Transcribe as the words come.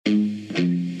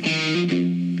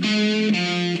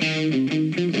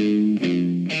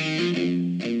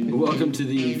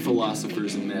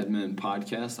Philosophers and Madmen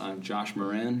podcast. I'm Josh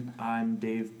Moran. I'm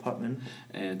Dave Putman.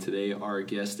 And today our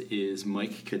guest is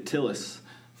Mike Katilus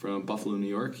from Buffalo, New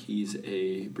York. He's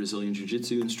a Brazilian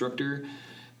Jiu-Jitsu instructor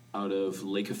out of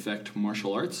Lake Effect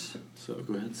Martial Arts. So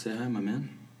go ahead and say hi, my man.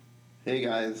 Hey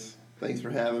guys, thanks for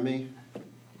having me.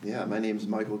 Yeah, my name's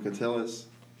Michael Katilus.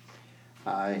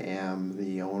 I am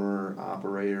the owner,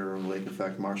 operator of Lake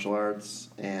Effect Martial Arts,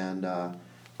 and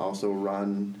also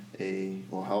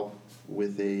help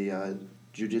with a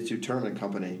jiu-jitsu tournament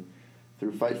company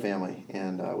through Fight Family,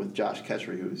 and with Josh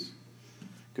Ketchery, who's a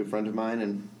good friend of mine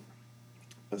and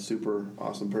a super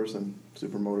awesome person,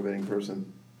 super motivating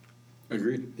person.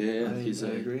 Agreed. Yeah, I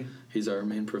agree. He's our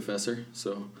main professor,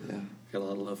 so yeah, got a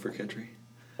lot of love for Ketchery.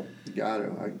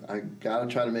 I gotta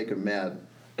try to make him mad.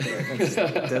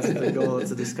 That's the goal.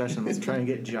 It's a discussion. Let's try and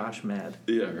get Josh mad.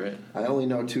 Yeah, right. I only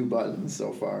know 2 buttons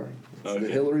so far. It's okay.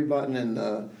 The Hillary button and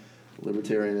the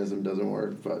libertarianism doesn't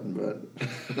work button, but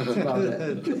that's about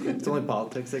it. It's only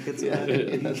politics that gets mad.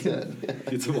 That's it.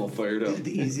 Gets him all fired up.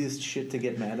 The easiest shit to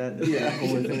get mad at. Yeah. The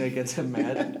only thing that gets him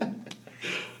mad.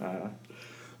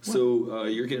 So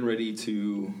you're getting ready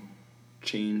to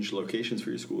change locations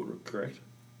for your school, correct?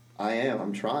 I am.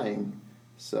 I'm trying.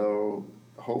 So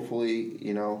hopefully,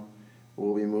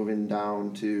 we'll be moving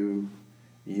down to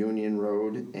Union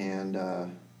Road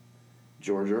and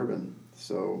George Urban.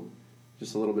 So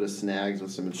just a little bit of snags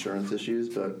with some insurance issues,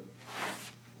 but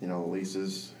lease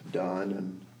is done,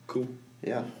 and cool.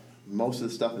 Yeah, most of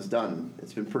the stuff is done.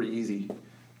 It's been pretty easy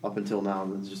up until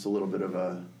now. It's just a little bit of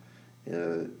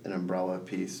an umbrella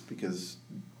piece because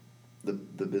the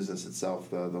business itself,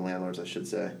 the landlords, I should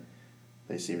say,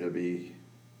 they seem to be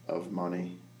of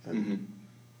money, and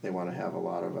they want to have a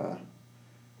lot of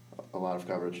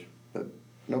coverage, but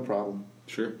no problem.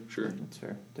 Sure. That's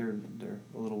fair. They're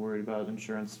a little worried about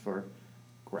insurance for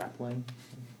grappling,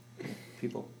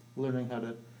 people learning how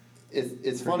to.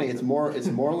 It's funny. It's more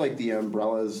like the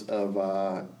umbrellas of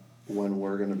when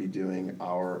we're going to be doing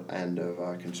our end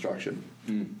of construction.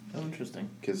 Oh, interesting.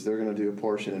 Because they're going to do a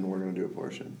portion and we're going to do a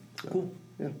portion. So, cool.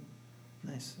 Yeah.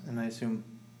 Nice. And I assume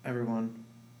everyone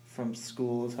from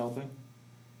school is helping?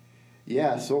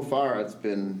 Yeah, so far it's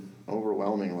been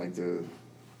overwhelming, like the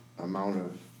amount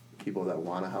of people that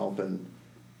want to help and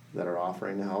that are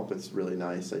offering to help. It's really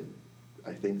nice.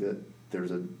 I think that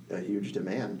there's a huge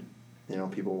demand.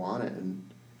 People want it, and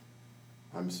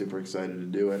I'm super excited to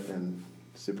do it and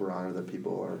super honored that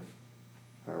people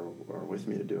are with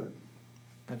me to do it.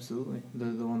 Absolutely.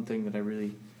 The one thing that I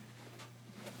really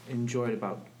enjoyed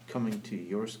about coming to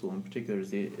your school in particular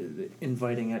is the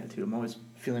inviting attitude. I'm always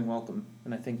feeling welcome,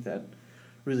 and I think that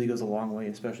really goes a long way,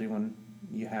 especially when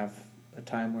you have a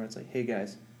time where it's like, hey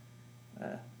guys,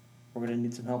 we're going to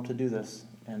need some help to do this,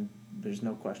 and there's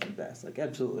no questions asked. Like,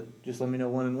 absolutely. Just let me know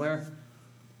when and where.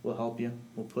 We'll help you.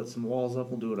 We'll put some walls up.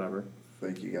 We'll do whatever.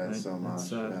 Thank you guys so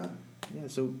much. Yeah,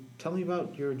 so tell me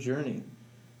about your journey.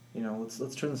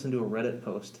 Let's turn this into a Reddit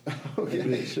post.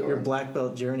 Okay, sure. Your black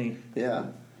belt journey. Yeah.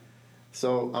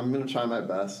 So I'm going to try my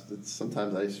best.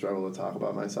 Sometimes I struggle to talk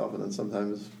about myself, and then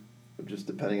sometimes, just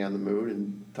depending on the mood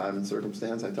and time and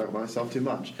circumstance, I talk about myself too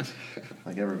much,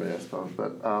 like everybody, I suppose.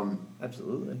 But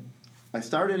absolutely. I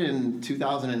started in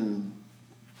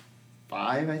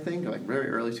 2005, I think, like very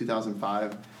early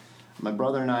 2005. My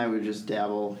brother and I would just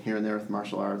dabble here and there with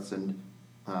martial arts, and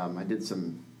I did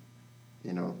some,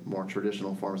 more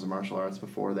traditional forms of martial arts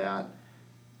before that,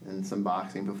 and some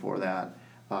boxing before that.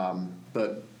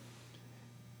 But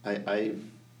I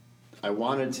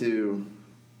wanted to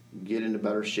get into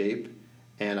better shape,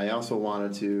 and I also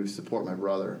wanted to support my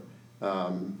brother,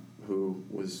 who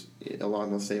was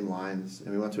along those same lines.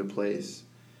 And we went to a place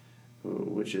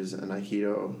which is an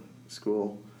Aikido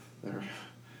school.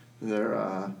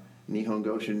 They're Nihon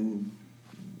Goshin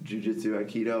Jiu-Jitsu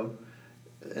Aikido,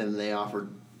 and they offered,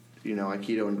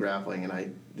 Aikido and grappling.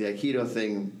 And the Aikido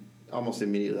thing almost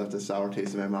immediately left a sour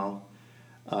taste in my mouth,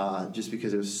 just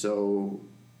because it was so.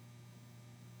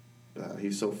 He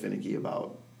was so finicky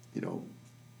about,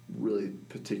 really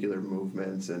particular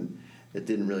movements, and it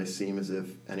didn't really seem as if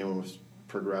anyone was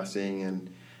progressing, and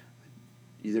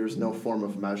there was no form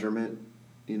of measurement,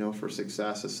 for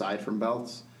success aside from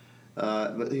belts.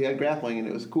 But he had grappling, and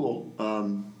it was cool,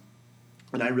 and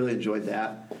I really enjoyed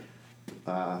that.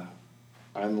 I'm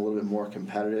a little bit more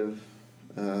competitive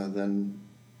than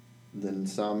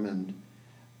some, and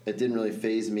it didn't really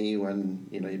faze me when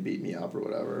you beat me up or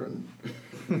whatever, and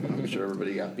I'm sure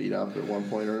everybody got beat up at one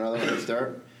point or another when they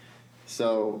start.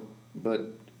 So,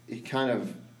 but he kind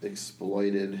of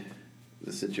exploited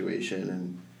the situation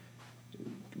and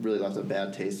really left a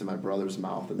bad taste in my brother's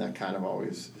mouth, and that kind of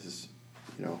always is,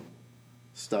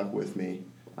 stuck with me.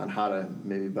 how to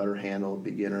maybe better handle a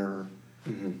beginner,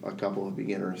 a couple of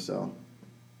beginners. So.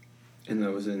 And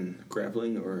that was in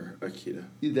grappling or Aikido?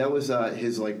 That was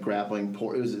his like grappling.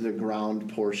 It was the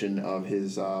ground portion of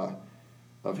his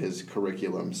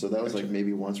curriculum. So that was like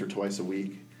maybe once or twice a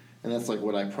week, and that's like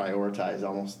what I prioritized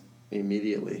almost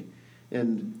immediately.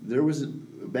 And there was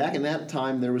back in that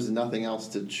time there was nothing else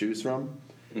to choose from,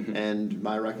 and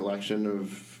my recollection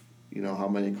of how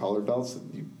many color belts,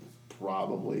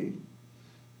 probably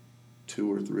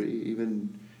 2 or 3.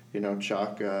 Even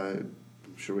Chuck, I'm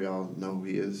sure we all know who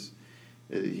he is.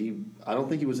 I don't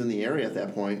think he was in the area at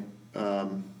that point,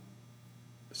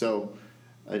 so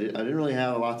I didn't really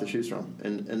have a lot to choose from.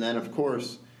 And then of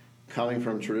course, coming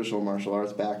from traditional martial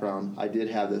arts background, I did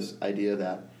have this idea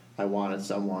that I wanted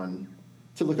someone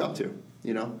to look up to,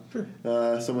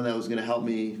 someone that was going to help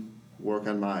me work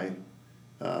on my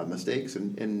mistakes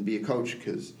and be a coach,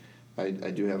 because I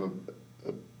do have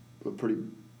a pretty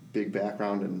big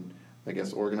background in, I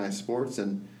guess, organized sports,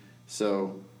 and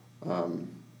so.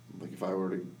 Like if I were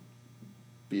to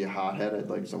be a hothead, I'd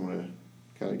like someone to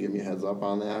kind of give me a heads up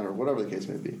on that, or whatever the case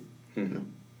may be.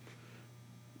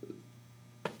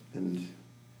 And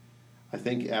I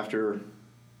think after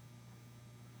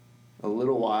a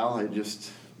little while, I just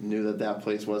knew that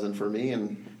place wasn't for me,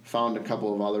 and found a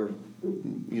couple of other,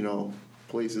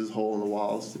 places, hole in the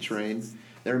walls to train.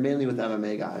 They were mainly with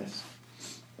MMA guys,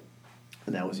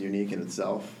 and that was unique in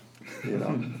itself.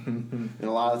 And a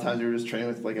lot of times we were just training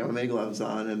with like MMA gloves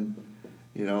on, and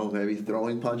maybe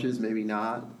throwing punches, maybe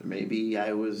not. Maybe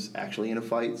I was actually in a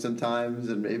fight sometimes,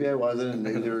 and maybe I wasn't, and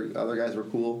maybe other guys were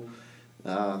cool,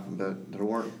 but there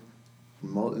weren't.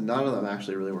 None of them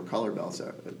actually really were color belts,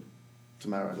 to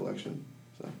my recollection.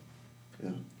 So,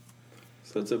 yeah.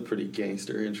 So that's a pretty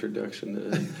gangster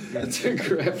introduction to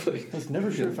grappling. I was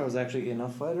never sure if I was actually in a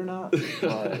fight or not.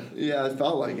 But yeah, it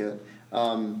felt like it.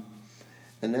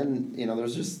 And then,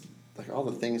 there's just like all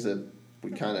the things that we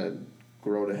kind of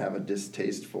grow to have a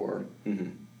distaste for,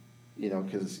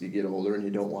 because you get older and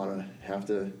you don't want to have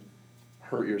to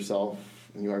hurt yourself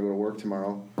and you want to go to work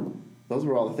tomorrow. Those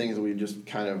were all the things that we just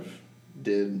kind of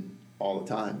did all the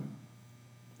time,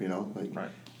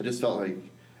 Right. I just felt like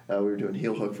we were doing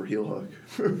heel hook for heel hook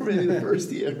for maybe the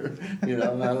first year, I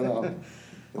don't know.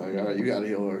 Like, all right, you got a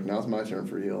heel hook. Now it's my turn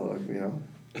for heel hook,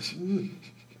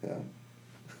 Yeah.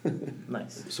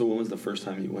 Nice. So when was the first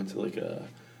time you went to like a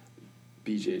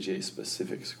BJJ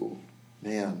specific school?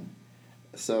 Man,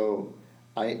 so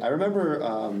I remember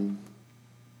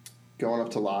going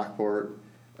up to Lockport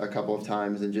a couple of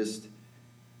times, and just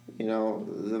the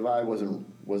vibe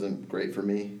wasn't great for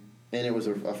me, and it was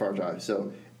a far drive.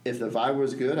 So if the vibe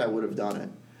was good, I would have done it.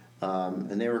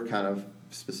 And they were kind of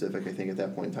specific. I think at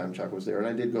that point in time, Chuck was there, and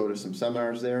I did go to some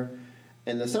seminars there,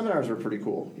 and the seminars were pretty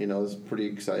cool. It was pretty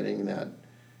exciting that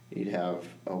you'd have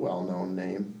a well-known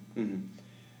name.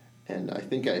 And I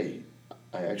think I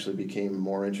actually became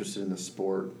more interested in the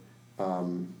sport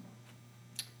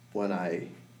when I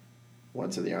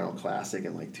went to the Arnold Classic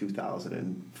in like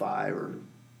 2005 or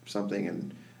something,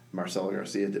 and Marcelo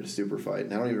Garcia did a super fight.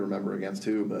 And I don't even remember against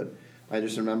who, but I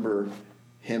just remember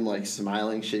him like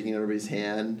smiling, shaking everybody's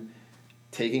hand,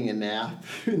 taking a nap,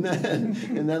 and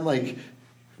then like,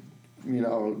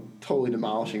 totally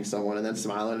demolishing someone, and then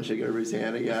smiling and shaking everybody's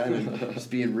hand again, and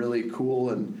just being really cool.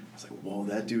 And I was like, whoa,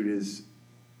 that dude is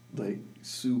like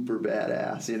super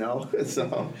badass,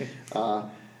 So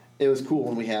it was cool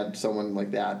when we had someone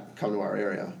like that come to our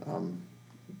area,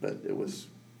 but it was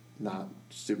not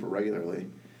super regularly.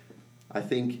 I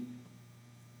think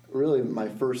really my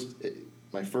first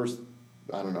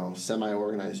I don't know,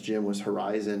 semi-organized gym was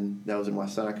Horizon. That was in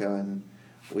West Seneca, and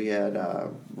we had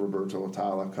Roberto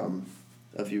Latala come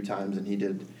a few times, and he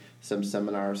did some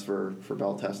seminars for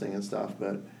belt testing and stuff.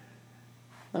 But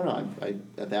I don't know. I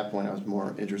at that point I was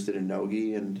more interested in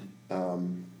Nogi, and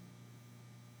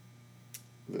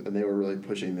they were really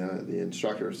pushing the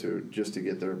instructors to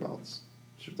get their belts,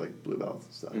 just like blue belts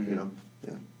and stuff.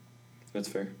 Yeah. That's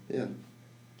fair. Yeah.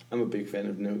 I'm a big fan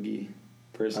of Nogi,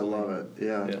 personally. I love it.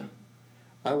 Yeah. Yeah.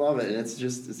 I love it, and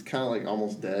it's kind of like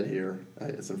almost dead here.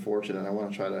 It's unfortunate. I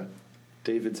want to try to.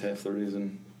 David's half the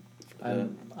reason.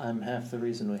 I'm half the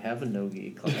reason we have a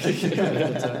no-gi class.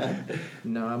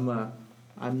 No, I'm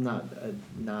not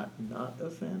a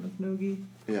fan of no-gi.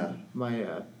 Yeah.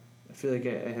 I feel like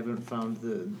I haven't found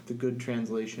the good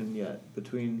translation yet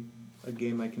between a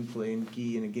game I can play in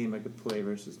gi and a game I could play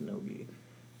versus no-gi.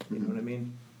 You know what I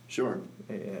mean? Sure.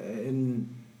 And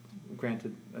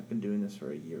granted, I've been doing this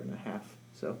for a year and a half,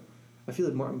 so I feel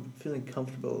like I'm feeling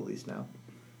comfortable at least now.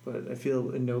 But I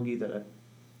feel in no-gi that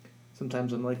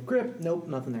sometimes I'm like, grip, nope,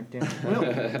 nothing there. Damn.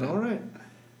 Well, all right.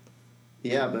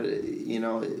 Yeah, but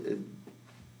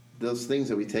those things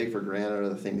that we take for granted are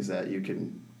the things that you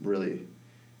can really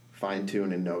fine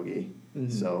tune in nogi. Mm-hmm.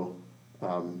 So,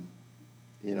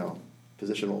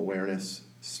 positional awareness,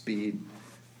 speed,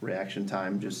 reaction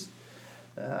time, just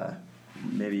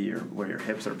maybe where your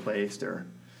hips are placed, or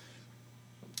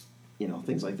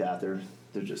things like that. They're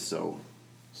just so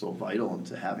vital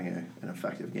into having an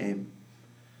effective game.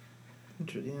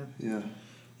 Yeah.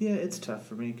 Yeah, it's tough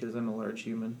for me because I'm a large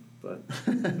human, but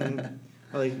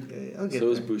I'll get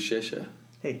So is there. Bouchesha.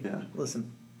 Hey, Yeah.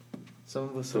 listen. Some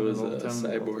of us So is have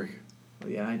Cyborg.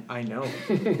 Yeah, I know.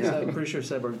 Yeah. I'm pretty sure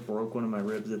Cyborg broke one of my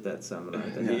ribs at that seminar.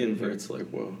 He inverts like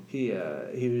whoa. He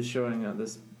was showing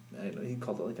this. He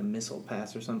called it like a missile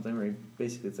pass or something, where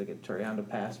basically it's like a Torianda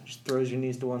pass, which throws your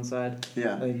knees to one side.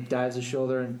 Yeah. And he dives his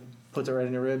shoulder and puts it right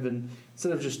in your rib, and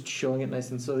instead of just showing it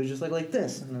nice and slow, he's just like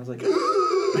this, and I was like.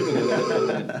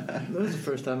 That was the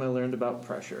first time I learned about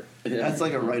pressure. Yeah. That's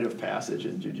like a rite of passage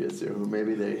in jiu-jitsu.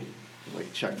 Maybe they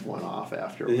checked one off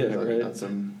afterwards on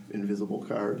some invisible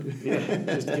card. Yeah,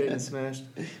 just getting smashed.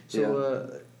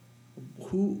 So,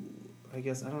 who? I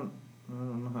guess I don't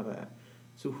know how to.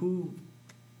 So, who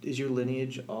is your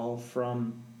lineage all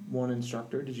from one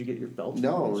instructor? Did you get your belt?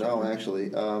 No,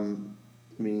 actually.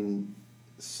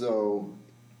 So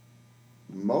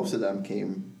most of them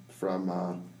came from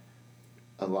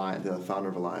the founder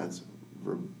of Alliance,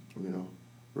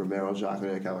 Romero Jacques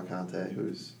Cavalcante,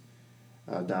 who's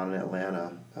down in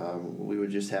Atlanta. We would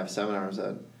just have seminars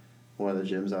at one of the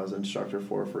gyms I was an instructor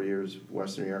for years,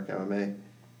 Western New York MMA.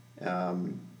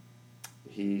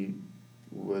 He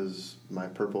was my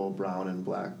purple, brown, and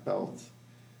black belt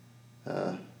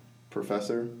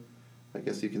professor, I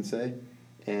guess you can say.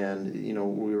 And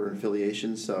we were in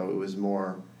affiliation, so it was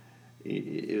more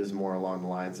along the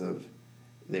lines of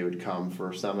they would come for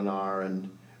a seminar and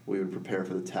we would prepare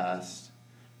for the test.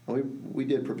 And we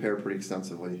did prepare pretty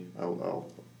extensively.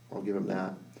 I'll give him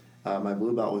that. My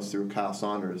blue belt was through Kyle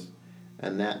Saunders,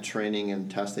 and that training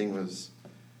and testing was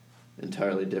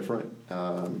entirely different.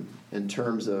 In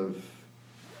terms of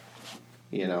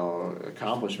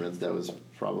accomplishments, that was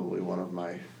probably one of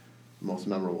my most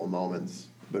memorable moments.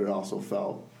 But it also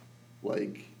felt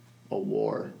like a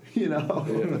war, Yeah.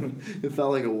 It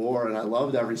felt like a war, and I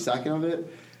loved every second of it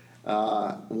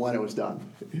when it was done.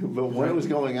 But when it was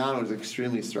going on, it was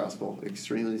extremely stressful.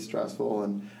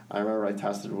 And I remember I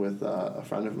tested with a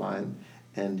friend of mine,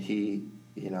 and he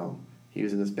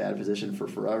was in this bad position for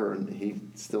forever, and he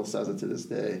still says it to this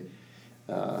day.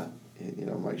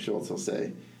 Mike Schultz will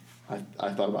say, I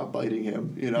thought about biting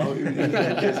him, He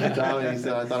kissed me down, and he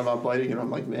said, I thought about biting him.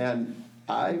 I'm like, man,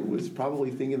 I was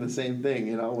probably thinking the same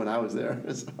thing, when I was there.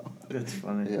 So. That's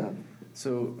funny. Yeah.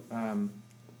 So,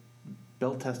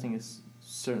 belt testing is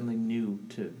certainly new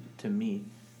to me,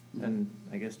 and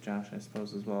I guess Josh, I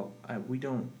suppose, as well. We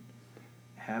don't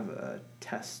have a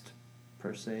test,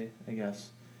 per se, I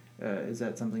guess. Is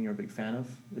that something you're a big fan of?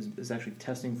 Is actually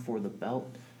testing for the belt?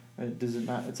 Does it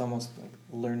not? It's almost like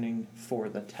learning for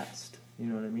the test. You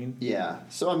know what I mean? Yeah.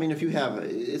 So, if you have,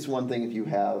 it's one thing if you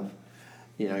have,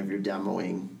 if you're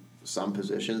demoing some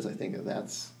positions, I think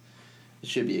it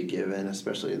should be a given,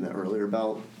 especially in the earlier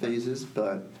belt phases.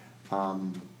 But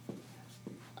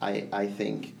I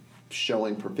think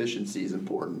showing proficiency is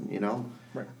important,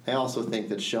 Right. I also think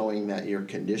that showing that you're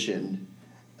conditioned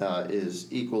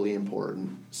is equally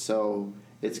important. So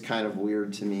it's kind of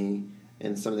weird to me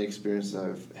in some of the experiences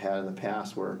I've had in the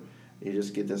past where you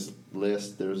just get this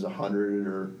list, there's 100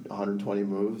 or 120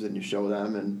 moves, and you show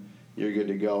them, and you're good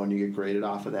to go, and you get graded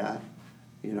off of that,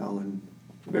 and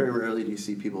very rarely do you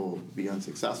see people be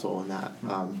unsuccessful in that.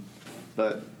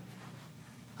 But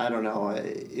I don't know,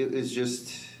 it was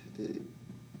just,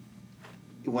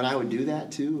 when I would do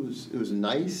that too, it was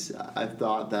nice. I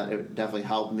thought that it definitely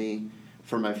helped me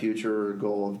for my future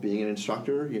goal of being an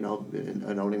instructor,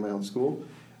 and owning my own school.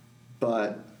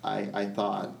 But I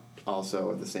thought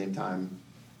also at the same time,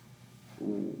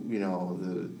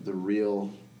 the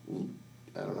real,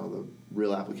 the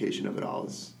real application of it all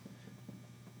is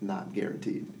not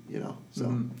guaranteed,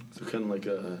 So, So kind of like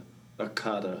a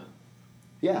kata.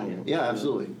 Yeah,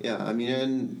 absolutely. Yeah,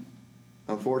 and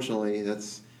unfortunately,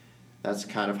 that's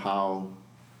kind of how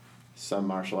some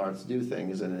martial arts do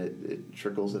things, and it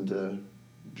trickles into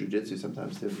jiu-jitsu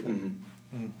sometimes too. Mm-hmm.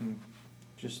 Mm-hmm.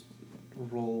 Just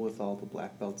roll with all the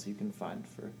black belts you can find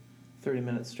for 30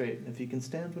 minutes straight. If you can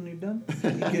stand when you're done,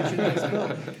 you get your next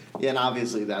belt. Yeah, and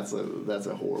obviously that's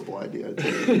a horrible idea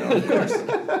too. Of course.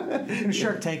 In a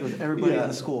Shark Tank with everybody in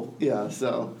the school. Yeah,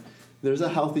 so there's a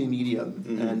healthy medium,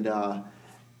 and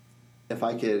if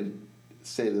I could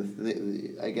say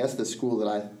I guess the school that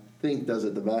I think does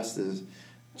it the best is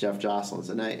Jeff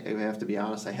Jocelyn's. And I have to be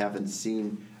honest, I haven't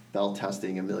seen belt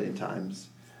testing a million times.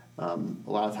 A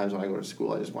lot of times when I go to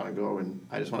school, I just want to go and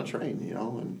I just want to train,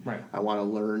 and Right. I want to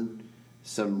learn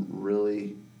some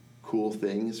really cool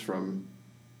things from,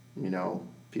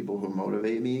 people who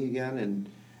motivate me again,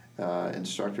 and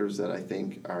instructors that I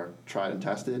think are tried and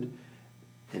tested,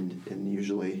 and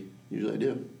usually I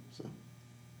do. So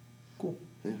Cool.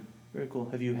 yeah, Very cool.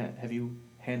 Have you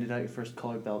handed out your first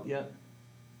colored belt yet?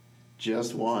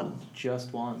 just one.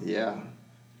 Just one. Yeah,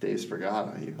 Dave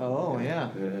Spragata. Oh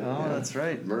yeah. Oh, that's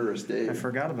right. Murderous Dave. I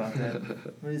forgot about that.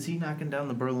 Is he knocking down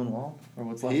the Berlin Wall, or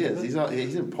what's left He of is. it?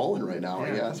 He's in Poland right now, I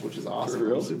Yeah. guess, which is awesome. For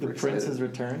real? I'm super The prince excited. has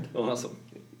returned. Awesome.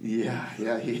 Yeah,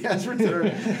 he has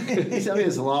returned. He sent me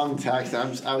this long text.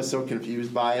 I was so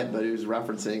confused by it, but he was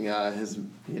referencing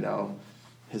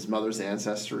his mother's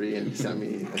ancestry, and he sent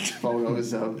me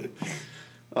photos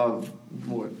of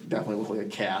what definitely looked like a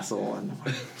castle. And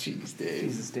jeez, Dave.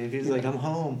 Jesus, Dave. He's like, I'm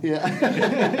home. Yeah,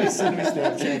 He sent me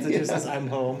Snapchats. It just says, I'm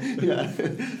home. yeah,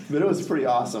 but it was pretty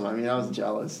awesome. I mean, I was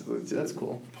jealous. That's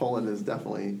cool. Poland is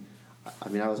definitely. I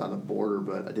mean, I was on the border,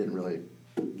 but I didn't really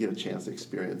get a chance to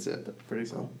experience it. Pretty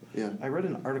So, cool. yeah. I read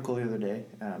an article the other day.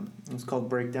 It was called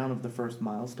 "Breakdown of the First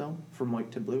Milestone" from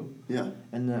White to Blue. Yeah.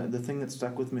 And the thing that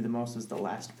stuck with me the most is the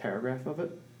last paragraph of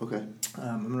it. Okay.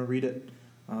 I'm going to read it.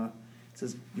 It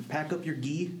says, "You pack up your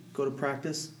gi, go to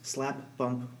practice, slap,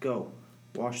 bump, go.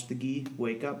 Wash the gi,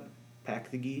 wake up,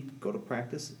 pack the gi, go to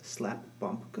practice, slap,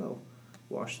 bump, go.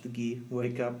 Wash the gi,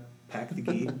 wake up, pack the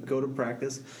gi, go to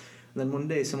practice. And then one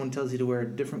day someone tells you to wear a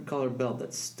different color belt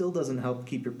that still doesn't help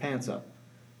keep your pants up.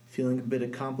 Feeling a bit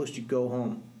accomplished, you go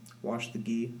home. Wash the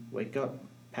gi, wake up,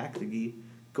 pack the gi,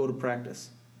 go to practice.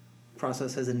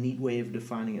 Process has a neat way of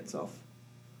defining itself."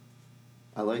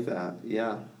 I like that.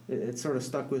 Yeah. It sort of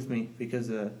stuck with me because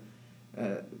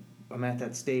I'm at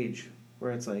that stage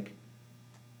where it's like,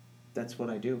 that's what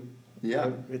I do.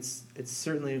 Yeah. It's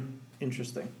certainly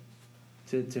interesting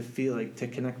to feel like, to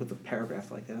connect with a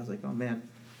paragraph like that. I was like, oh man,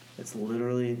 it's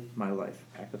literally my life.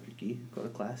 Pack up your gi, go to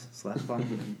class, slap bump,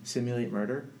 simulate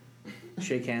murder,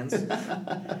 shake hands,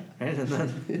 right? And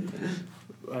then,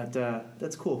 but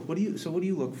that's cool. What do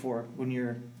you look for when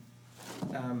you're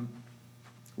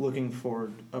looking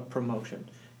for a promotion?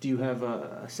 Do you have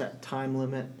a set time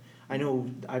limit? I know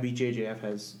IBJJF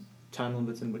has time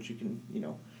limits in which you can,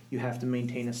 you have to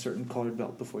maintain a certain colored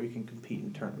belt before you can compete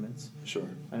in tournaments. Sure.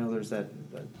 I know there's that,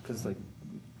 because like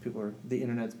the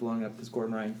internet's blowing up because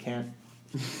Gordon Ryan can't,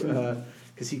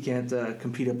 because he can't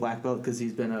compete at black belt because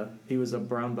he was a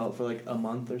brown belt for like a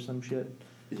month or some shit.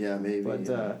 Yeah, maybe.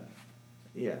 But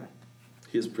yeah.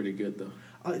 He is pretty good, though.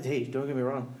 Hey, don't get me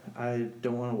wrong. I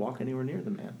don't want to walk anywhere near the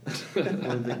man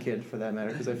or the kid, for that matter,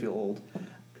 because I feel old.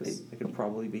 Because I could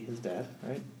probably be his dad,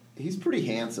 right? He's pretty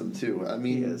handsome too. I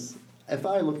mean, He is. If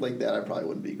I looked like that, I probably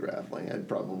wouldn't be grappling. I'd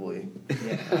probably.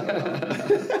 Yeah.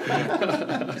 I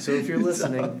don't know. So if you're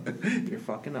listening, you're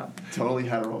fucking up. Totally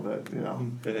hetero, but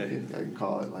I can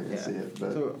call it like I Yeah. see it.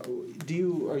 But So,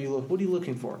 what are you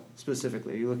looking for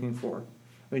specifically? Are you looking for?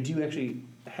 I mean, do you actually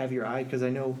have your eye? Because I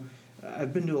know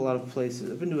I've been to a lot of places.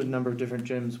 I've been to a number of different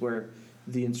gyms where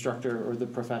the instructor or the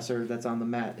professor that's on the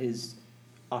mat is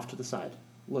off to the side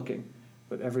looking.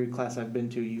 But every class I've been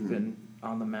to, you've been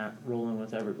on the mat rolling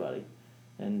with everybody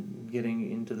and getting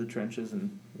into the trenches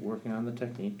and working on the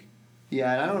technique.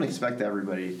 yeah, and I don't expect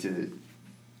everybody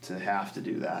to have to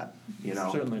do that.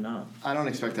 Certainly not. I don't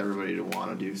expect everybody to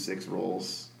want to do 6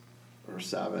 rolls or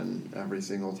 7 every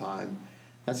single time.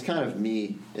 That's kind of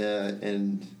me,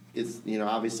 and it's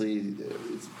obviously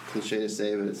it's cliche to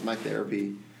say, but it's my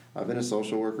therapy. I've been a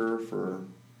social worker for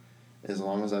as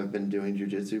long as I've been doing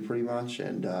jiu-jitsu pretty much,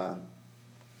 and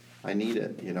I need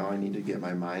it. I need to get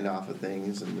my mind off of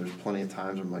things, and there's plenty of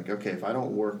times where I'm like, okay, if I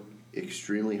don't work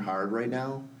extremely hard right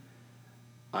now,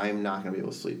 I'm not going to be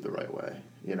able to sleep the right way.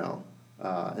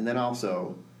 And then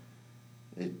also,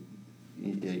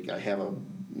 I have a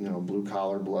blue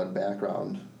collar blood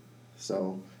background,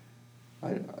 so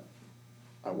I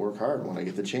work hard when I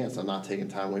get the chance. I'm not taking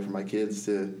time away from my kids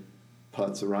to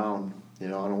putz around. I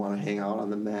don't want to hang out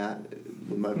on the mat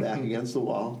with my back against the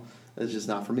wall. It's just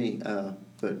not for me.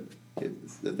 But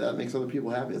if that makes other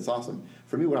people happy, it's awesome.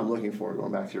 For me, what I'm looking for,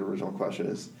 going back to your original question,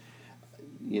 is,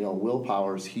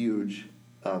 willpower is huge.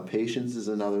 Patience is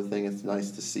another thing it's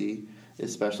nice to see,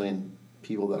 especially in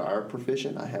people that are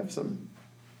proficient. I have some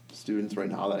students right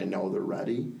now that I know they're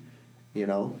ready,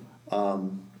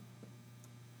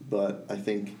 but I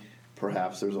think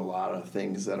perhaps there's a lot of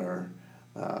things that are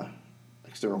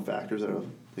external factors that are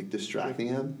like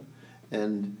distracting them,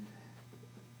 and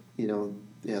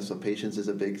so patience is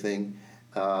a big thing.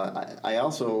 I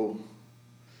also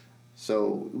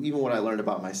So even what I learned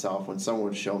about myself, when someone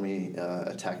would show me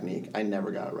a technique, I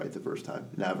never got it right the first time.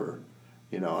 Never.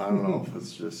 I don't know if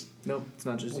it's just Nope, it's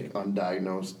not just you.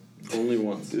 undiagnosed Only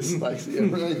once.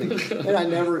 dyslexia or anything. And I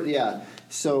never,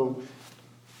 So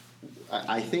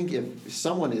I think if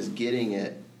someone is getting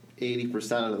it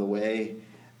 80% of the way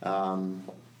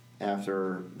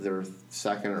after their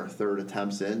second or third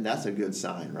attempts in, that's a good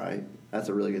sign, right? That's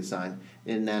a really good sign.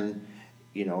 And then,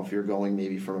 if you're going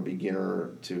maybe from a beginner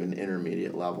to an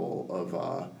intermediate level of,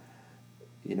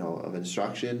 of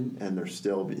instruction, and they're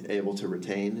still able to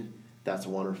retain, that's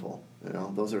wonderful.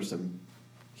 Those are some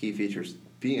key features.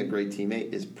 Being a great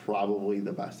teammate is probably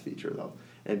the best feature, though,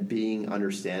 and being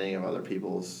understanding of other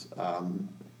people's,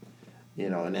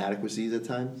 inadequacies at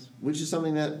times, which is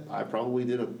something that I probably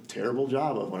did a terrible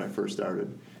job of when I first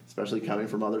started, especially coming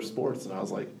from other sports. And I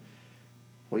was like,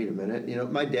 wait a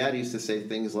minute. My dad used to say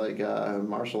things like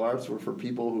martial arts were for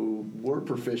people who were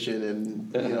proficient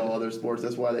in, other sports.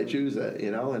 That's why they choose it,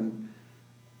 and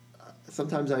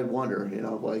sometimes I'd wonder,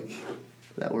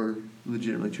 that were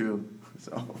legitimately true.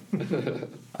 So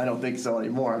I don't think so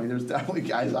anymore. I mean, there's definitely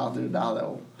guys out there now that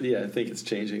will. Yeah, I think it's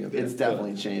changing a bit. It's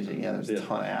definitely changing. Yeah, there's a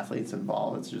ton of athletes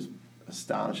involved. It's just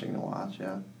astonishing to watch,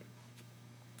 yeah.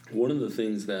 One of the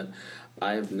things that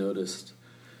I've noticed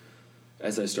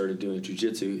as I started doing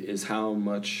jiu-jitsu is how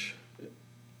much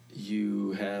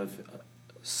you have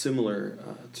similar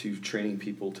to training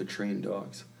people to train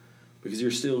dogs, because you're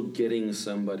still getting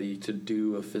somebody to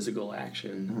do a physical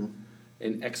action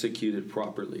and execute it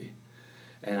properly.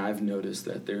 And I've noticed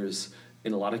that there's,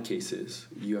 in a lot of cases,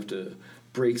 you have to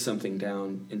break something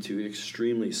down into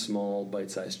extremely small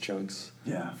bite-sized chunks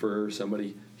for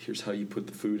somebody. Here's how you put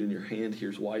the food in your hand.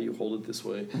 Here's why you hold it this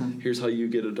way. Here's how you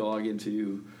get a dog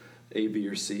into A, B,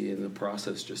 or C, and the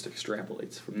process just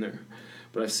extrapolates from there.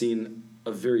 But I've seen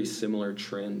a very similar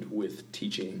trend with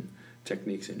teaching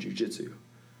techniques in jiu-jitsu,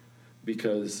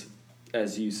 because,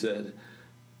 as you said,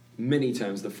 many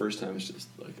times the first time it's just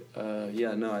like,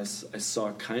 I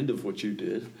saw kind of what you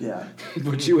did. Yeah.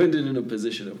 But you ended in a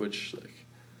position of which,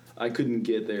 I couldn't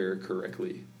get there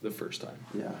correctly the first time.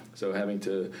 Yeah. So having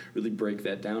to really break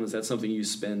that down, is that something you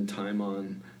spend time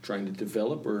on trying to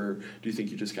develop, or do you think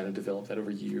you just kind of develop that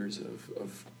over years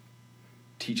of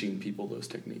teaching people those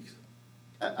techniques?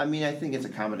 I mean, I think it's a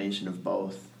combination of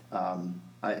both.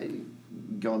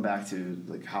 Going back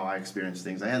to how I experienced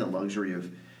things, I had the luxury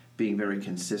of being very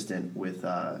consistent with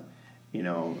the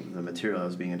material that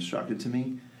was being instructed to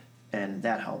me, and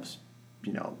that helps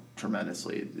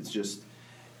tremendously. It's just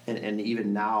and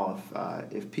even now,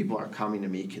 if people are coming to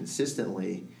me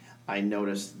consistently, I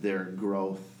notice their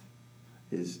growth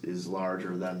is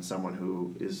larger than someone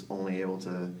who is only able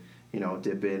to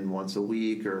dip in once a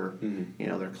week, or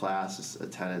their class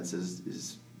attendance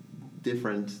is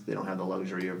different. They don't have the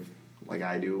luxury of, like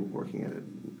I do, working at a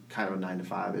kind of a 9 to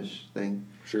 5-ish thing.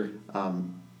 Sure.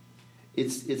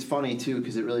 It's funny too,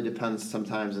 because it really depends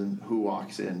sometimes on who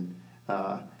walks in.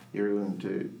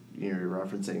 You're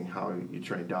referencing how you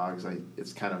train dogs.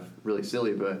 It's kind of really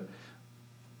silly, but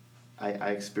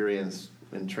I experience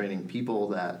in training people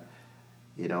that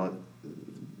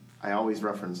I always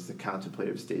reference the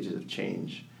contemplative stages of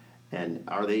change, and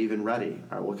are they even ready?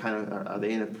 Are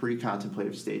they in a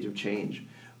pre-contemplative stage of change,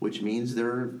 which means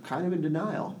they're kind of in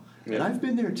denial. Yeah. And I've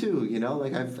been there too.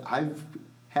 I've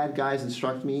had guys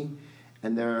instruct me,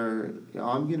 and they're,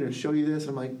 I'm going to show you this.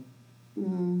 I'm like,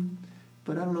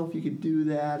 but I don't know if you could do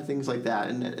that, things like that.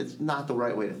 And it's not the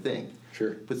right way to think.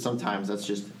 Sure. But sometimes that's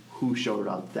just who showed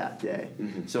up that day.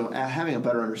 Mm-hmm. So having a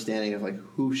better understanding of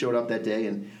who showed up that day,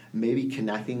 and maybe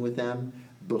connecting with them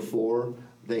before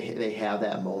they have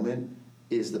that moment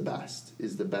is the best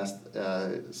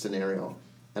scenario.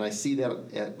 And I see that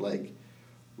at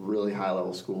really high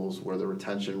level schools where the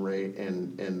retention rate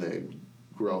and the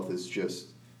growth is just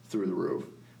through the roof.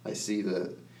 I see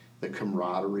the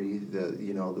camaraderie,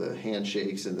 the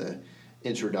handshakes and the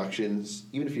introductions,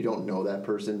 even if you don't know that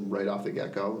person right off the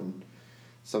get-go, and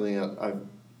something that I've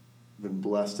been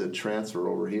blessed to transfer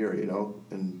over here,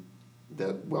 and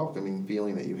that welcoming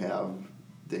feeling that you have,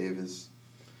 Dave, is,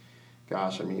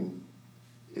 gosh, I mean,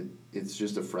 it's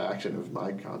just a fraction of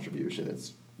my contribution.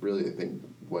 It's really, I think,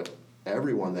 what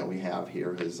everyone that we have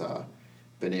here has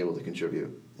been able to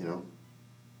contribute,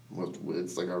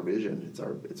 It's like our vision.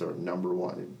 It's our number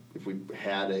one. If we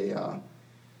had a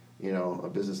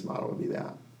business model, it would be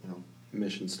that,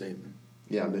 Mission statement.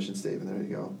 Yeah, mission statement. There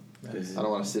you go. Nice. I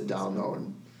don't want to sit down though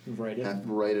and Write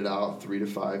it out 3 to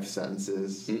 5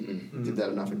 sentences. Did that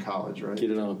enough in college, right?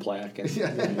 Get it on a plaque.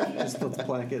 Just let's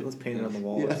plaque it. Let's paint it on the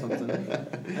wall or something.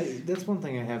 That's one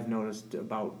thing I have noticed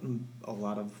about a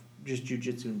lot of just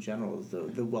jiu-jitsu in general is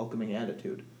the welcoming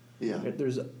attitude. Yeah,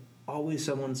 There's always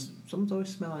someone's always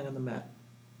smiling on the mat.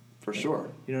 for sure.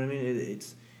 You know what I mean?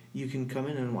 It's you can come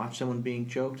in and watch someone being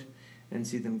choked and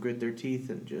see them grit their teeth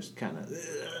and just kind of,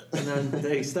 and then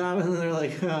they stop and they're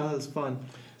like, oh, that's fun,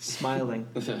 smiling.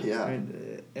 Yeah.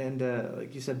 And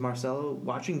like you said, Marcelo,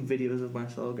 watching videos of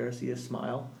Marcelo Garcia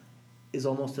smile is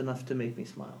almost enough to make me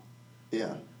smile.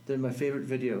 Yeah. Then my favorite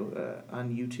video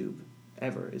on YouTube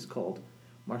ever is called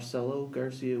Marcelo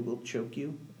Garcia Will Choke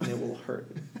You and It Will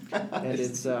Hurt. And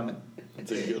it's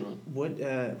It's a good one.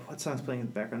 what song's playing in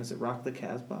the background? Is it Rock the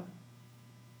Casbah?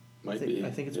 Might be. I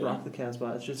think it's yeah. Rock the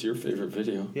Casbah. It's your favorite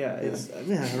video. Yeah, it's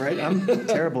right. I'm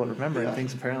terrible at remembering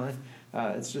things apparently.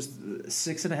 It's just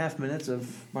 6.5 minutes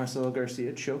of Marcelo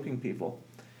Garcia choking people,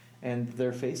 and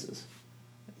their faces,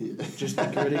 just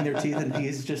gritting their teeth, and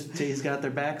he's got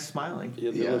their back smiling. Yeah,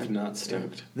 they look not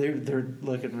stoked. They're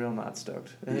looking real not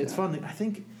stoked, and it's fun. I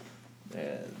think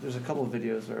there's a couple of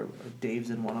videos where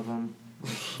Dave's in one of them.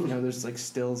 You know, there's like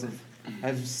stills of I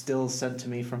have stills sent to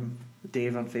me from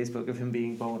Dave on Facebook of him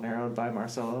being bow and arrowed by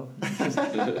Marcelo, and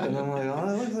I'm like, oh,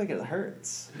 that looks like it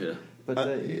hurts. Yeah.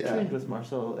 But you trained with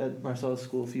Marcelo at Marcelo's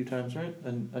school a few times, right?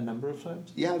 A number of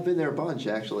times. Yeah, I've been there a bunch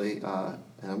actually, and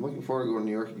I'm looking forward to going to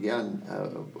New York again.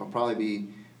 I'll probably be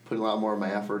putting a lot more of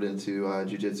my effort into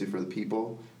Jiu-Jitsu for the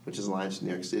People, which is launched in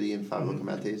New York City in Fabio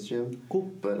Comete's gym.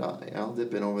 Cool. But I'll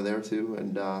dip in over there too,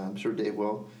 and I'm sure Dave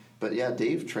will. But yeah,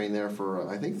 Dave trained there for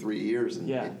I think 3 years, and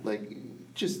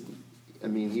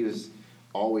he was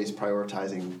always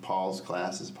prioritizing Paul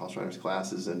Schreiner's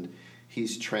classes, and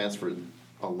he's transferred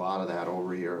a lot of that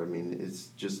over here. I mean, it's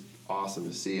just awesome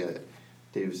to see it.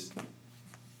 Dave's,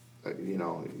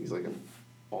 he's like an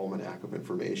almanac of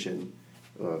information,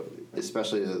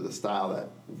 especially the style that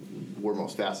we're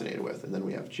most fascinated with. And then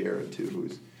we have Jared too,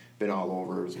 who's been all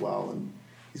over as well, and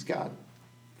he's got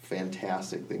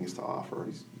fantastic things to offer.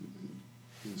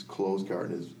 His close guard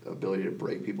and his ability to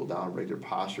break people down, break their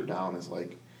posture down is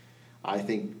like, I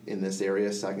think in this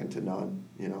area, second to none.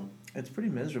 You know. It's pretty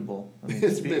miserable. I mean,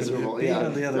 It's miserable, being yeah.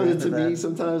 on the other end To of me, that.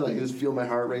 sometimes I can just feel my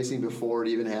heart racing before it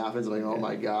even happens. I'm like, oh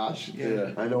my gosh,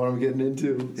 Yeah. I know what I'm getting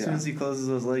into. As soon as he closes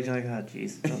those legs, you're like, oh,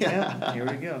 jeez. Oh, Yeah. Here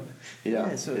we go.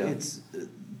 Yeah. So it's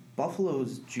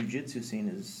Buffalo's jiu-jitsu scene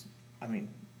is, I mean,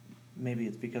 maybe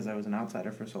it's because I was an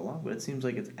outsider for so long, but it seems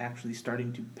like it's actually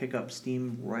starting to pick up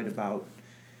steam right about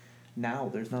now.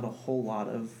 There's not a lot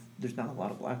of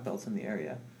black belts in the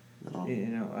area. No. You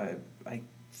know, I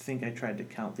think I tried to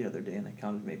count the other day, and I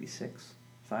counted maybe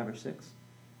 5 or 6.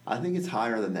 I think it's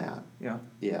higher than that. Yeah.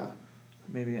 Yeah.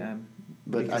 Maybe I'm.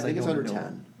 But I think it's under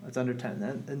 10. It's under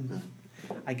 10. And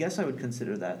I guess I would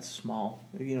consider that small.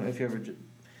 You know, if you ever.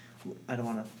 I don't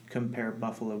want to compare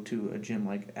Buffalo to a gym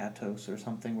like Atos or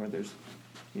something where there's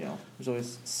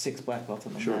always 6 black belts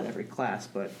on the mat every class,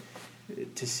 but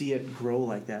to see it grow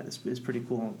like that is pretty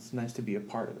cool. It's nice to be a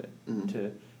part of it.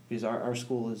 Because our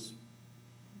school is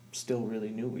still really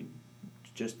new. We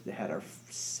just had our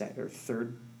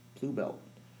 3rd blue belt,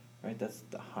 right? That's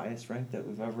the highest rank that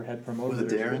we've ever had promoted.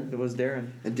 Was it Darren? It was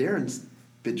Darren. And Darren's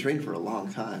been trained for a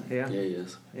long time. Yeah. Yeah, he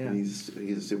is. Yeah. And he's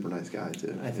a super nice guy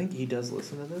too. I think he does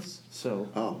listen to this, so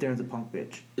Darren's a punk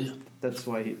bitch. Yeah. That's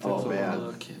why he took Oh, so man.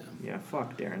 long. Fuck him. Yeah,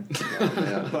 fuck Darren.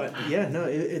 Yeah. But yeah, no,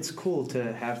 it's cool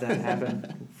to have that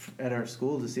happen at our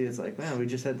school to see. It's like, man, we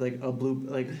just had like a blue,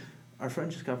 like our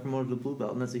friend just got promoted to blue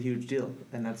belt, and that's a huge deal.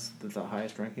 And that's the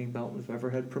highest ranking belt we've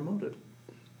ever had promoted.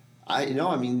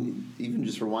 Even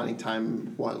just rewinding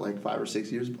time, 5 or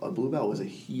 6 years, a blue belt was a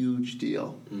huge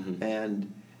deal. Mm-hmm.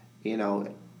 And,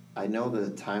 I know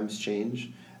the times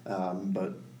change,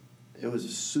 but it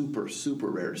was super,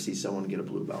 super rare to see someone get a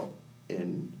blue belt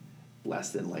in less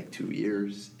than 2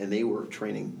 years. And they were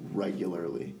training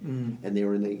regularly. Mm-hmm. And they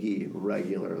were in the gi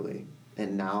regularly.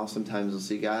 And now sometimes you'll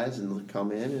see guys and they'll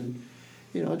come in and,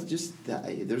 it's just that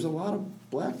there's a lot of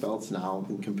black belts now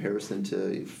in comparison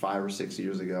to 5 or 6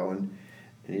 years ago, and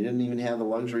you didn't even have the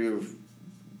luxury of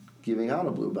giving out a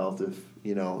blue belt if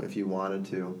you wanted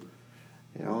to,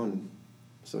 and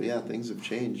so things have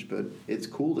changed, but it's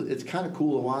cool. It's kind of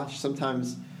cool to watch.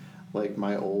 Sometimes,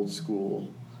 my old school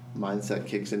mindset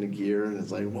kicks into gear, and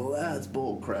it's like, well, that's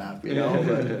bull crap, But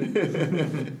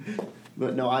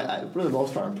no, I for the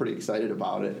most part, I'm pretty excited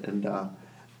about it, and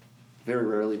very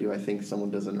rarely do I think someone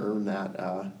doesn't earn that,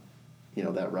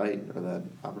 that right or that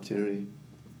opportunity.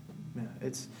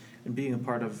 Yeah, and being a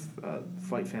part of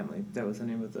Fight Family, that was the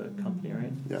name of the company,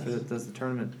 right? Yes. That does the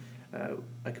tournament.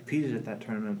 I competed at that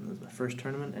tournament. It was my first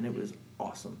tournament, and it was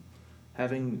awesome. I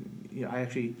went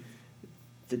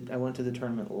to the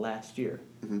tournament last year,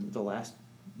 the last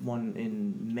one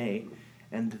in May,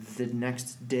 And the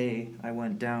next day, I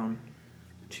went down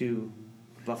to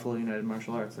Buffalo United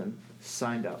Martial Arts and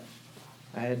signed up.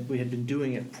 We had been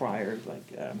doing it prior,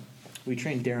 we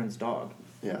trained Darren's dog.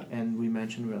 Yeah. And we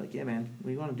mentioned, we were like, yeah, man,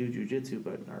 we want to do jiu-jitsu,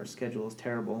 but our schedule is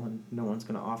terrible, and no one's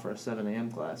going to offer a 7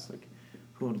 a.m. class. Like,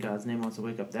 who in God's name wants to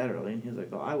wake up that early? And he was like,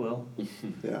 oh, I will. Yeah.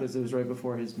 Because it was right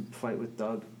before his fight with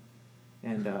Doug.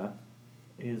 And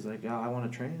he was like, oh, I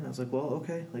want to train. And I was like, well,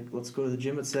 okay, let's go to the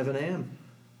gym at 7 a.m.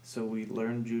 So we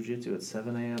learned jiu-jitsu at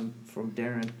 7 a.m. from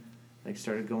Darren.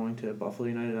 Started going to Buffalo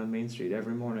United on Main Street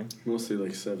every morning. Mostly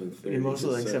 7:30. Yeah,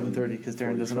 mostly 7:30 because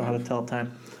Darren doesn't know how to tell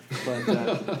time.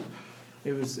 But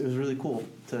it was really cool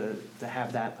to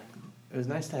have that. It was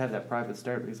nice to have that private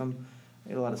start because I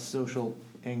had a lot of social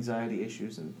anxiety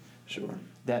issues, and Sure.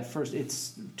 that first,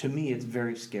 to me it's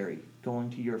very scary going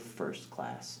to your first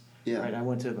class. Yeah. Right. I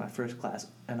went to my first class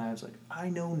and I was like, I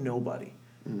know nobody,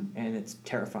 and it's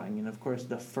terrifying. And of course,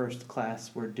 the first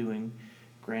class we're doing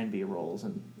Granby rolls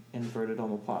and inverted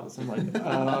omoplatas. I'm like,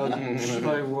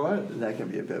 like what? That can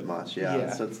be a bit much,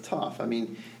 yeah. So it's tough. I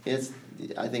mean,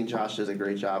 I think Josh does a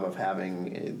great job of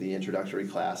having the introductory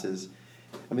classes.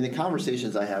 I mean, the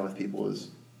conversations I have with people is,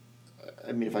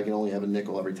 I mean, if I can only have a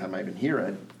nickel every time I even hear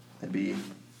it,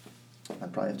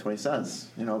 I'd probably have 20 cents,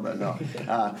 but no.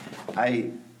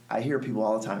 I hear people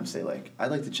all the time say,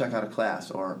 I'd like to check out a class,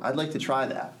 or I'd like to try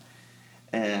that.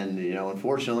 And,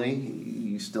 unfortunately,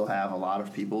 you still have a lot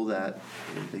of people that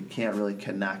they can't really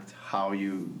connect how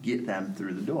you get them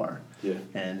through the door. Yeah.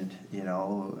 And,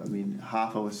 I mean,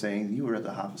 Hoffa was saying, you were at the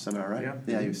Hoffa seminar, right? Yeah.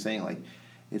 Yeah, he was saying,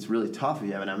 it's really tough if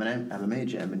you have an MMA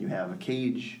gym and you have a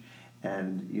cage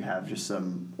and you have just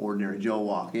some ordinary Joe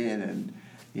walk in and,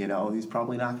 he's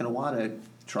probably not going to want to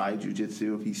try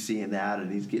jiu-jitsu if he's seeing that and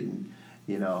he's getting,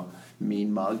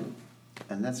 mean mug.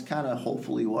 And that's kind of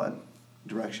hopefully what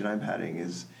direction I'm heading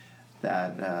is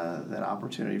that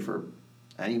opportunity for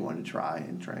anyone to try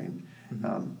and train.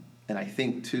 Mm-hmm. And I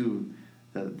think, too,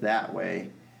 that way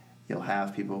you'll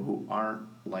have people who aren't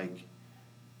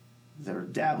they're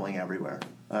dabbling everywhere.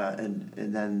 And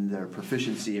then their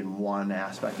proficiency in one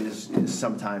aspect is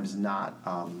sometimes not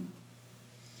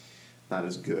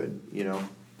as good,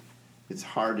 It's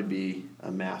hard to be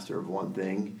a master of one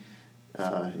thing.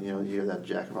 You hear that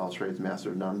jack of all trades, master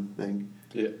of none thing.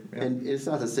 Yeah. And it's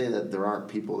not to say that there aren't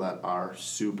people that are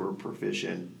super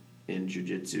proficient in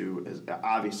jiu-jitsu.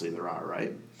 Obviously there are,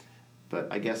 right?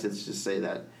 But I guess it's just say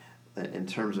that in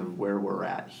terms of where we're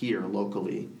at here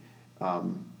locally,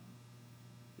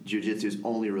 jiu-jitsu's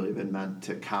only really been meant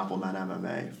to complement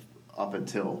MMA up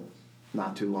until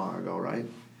not too long ago, right?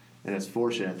 And it's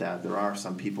fortunate that there are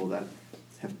some people that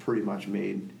have pretty much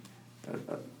made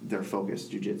their focus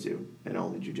jiu-jitsu and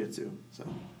only jiu-jitsu. So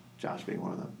Josh being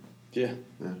one of them. Yeah.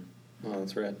 Yeah. Oh,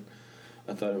 that's rad.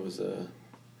 I thought it was an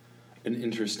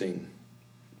interesting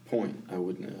point. I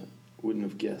wouldn't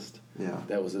have guessed. Yeah.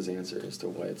 That was his answer as to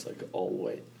why it's all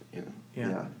white.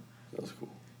 Yeah. That was cool.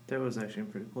 That was actually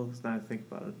pretty cool. Because now I think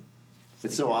about it.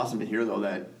 It's so awesome to hear, though,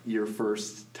 that your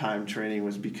first time training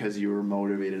was because you were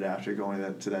motivated after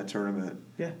going to that tournament.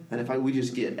 Yeah. And if we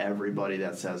just get everybody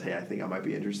that says, hey, I think I might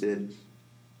be interested,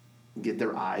 get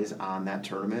their eyes on that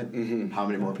tournament, how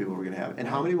many more people we're going to have? And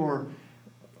how many more,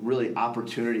 really,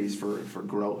 opportunities for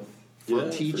growth, for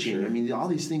teaching. For sure. I mean, all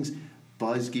these things,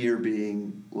 Buzz Gear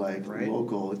being,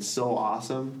 local, it's so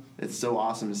awesome. It's so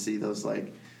awesome to see those,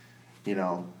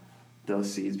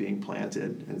 those seeds being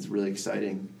planted, and it's really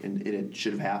exciting, and it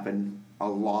should have happened a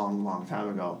long, long time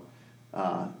ago.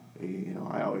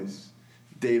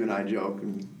 Dave and I joke,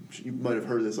 and you might have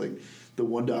heard this, the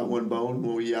 1.1 bone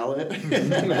when we yell it.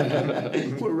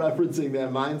 We're referencing that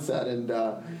mindset, and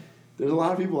there's a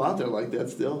lot of people out there like that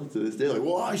still to this day.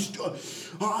 I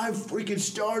freaking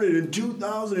started in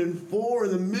 2004,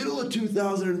 in the middle of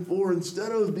 2004,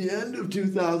 instead of the end of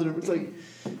 2000. It's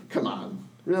come on.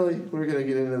 Really? We're going to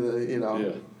get into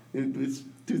the, it's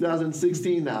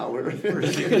 2016 now. We're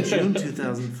June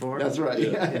 2004. That's right.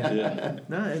 Yeah.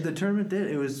 No, the tournament did.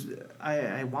 It was,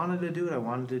 I wanted to do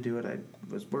it. I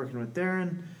was working with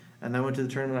Darren, and I went to the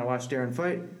tournament. I watched Darren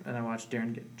fight, and I watched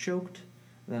Darren get choked.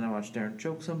 And then I watched Darren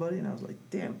choke somebody, and I was like,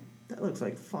 damn, that looks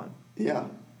like fun. Yeah.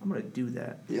 I'm going to do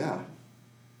that. Yeah.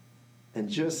 And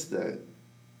just the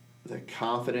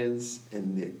confidence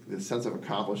and the sense of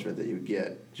accomplishment that you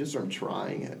get just from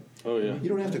trying it. Oh, yeah. You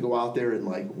don't have to go out there and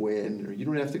win, or you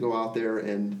don't have to go out there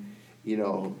and,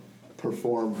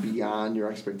 perform beyond your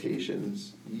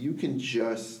expectations. You can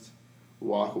just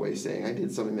walk away saying, I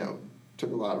did something that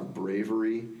took a lot of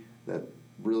bravery, that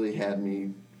really had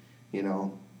me,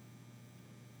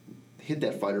 hit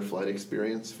that fight or flight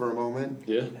experience for a moment.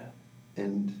 Yeah.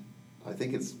 And I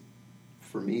think it's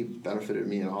for me, benefited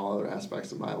me in all other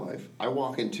aspects of my life. I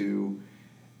walk into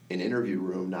an interview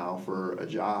room now for a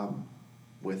job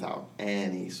without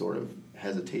any sort of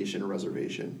hesitation or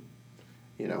reservation,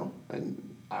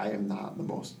 and I am not the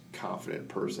most confident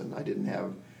person. I didn't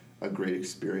have a great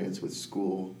experience with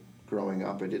school growing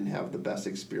up. I didn't have the best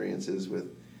experiences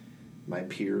with my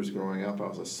peers growing up. I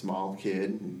was a small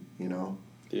kid,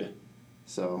 Yeah.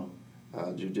 So,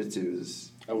 jiu-jitsu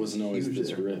is I wasn't always huge this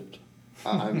there. ripped.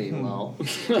 I mean, well,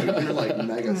 dude, you're like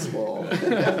mega swole.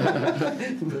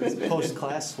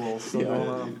 Post-class swole still going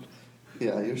on.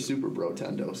 Yeah, you're super bro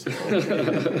tendo swole.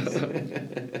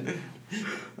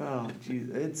 Oh,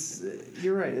 geez.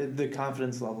 You're right. The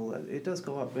confidence level, it does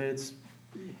go up. It's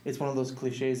one of those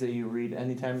cliches that you read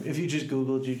anytime. If you just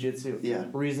Google jiu-jitsu, Yeah.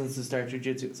 reasons to start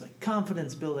jiu-jitsu, it's like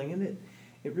confidence building, and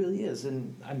it really is.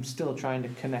 And I'm still trying to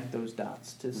connect those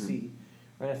dots to see.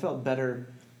 Right, I felt better,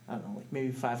 I don't know, like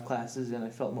maybe 5 classes in, I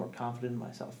felt more confident in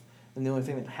myself. And the only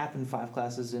thing that happened 5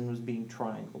 classes in was being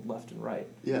triangled left and right.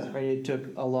 Yeah. Right, it took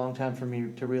a long time for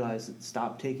me to realize that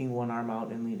stop taking one arm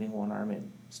out and leaning one arm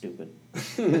in. Stupid.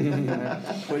 But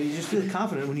you just feel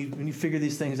confident when you figure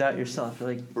these things out yourself. You're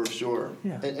like, For sure.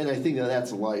 Yeah. And I think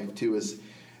that's life too. Is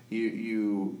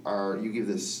you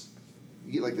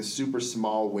get like this super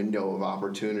small window of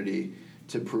opportunity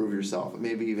to prove yourself.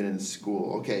 Maybe even in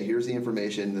school. Okay, here's the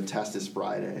information. The test is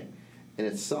Friday, and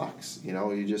it sucks. You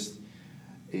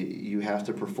have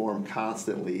to perform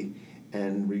constantly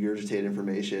and regurgitate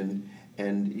information,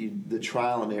 and the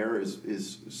trial and error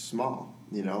is small.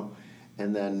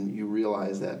 And then you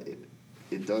realize that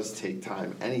it does take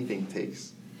time. Anything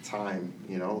takes time,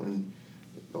 and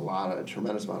a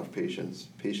tremendous amount of patience,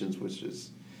 which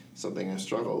is something I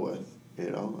struggle with,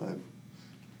 and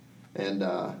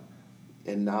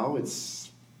now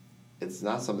it's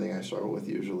not something I struggle with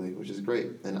usually, which is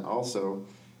great. And also,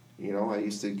 I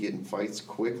used to get in fights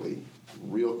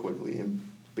real quickly,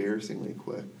 embarrassingly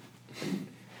quick. And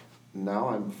now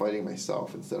I'm fighting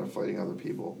myself instead of fighting other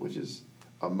people, which is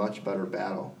a much better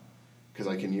battle because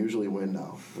I can usually win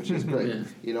now, which is great.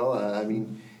 Yeah. I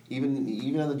mean,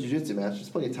 even on the jiu-jitsu match, there's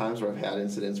plenty of times where I've had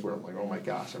incidents where I'm like, oh my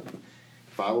gosh, if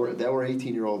that were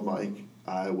 18-year-old Mike,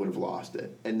 I would have lost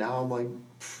it. And now I'm like,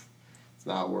 it's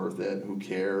not worth it. Who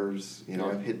cares?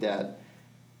 I've hit that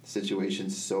situation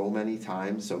so many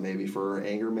times. So maybe for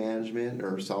anger management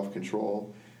or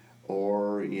self-control,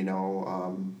 or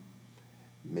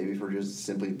maybe for just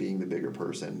simply being the bigger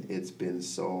person, it's been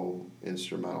so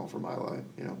instrumental for my life.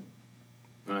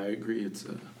 I agree. It's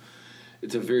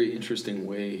a very interesting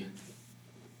way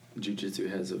jiu-jitsu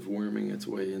has of worming its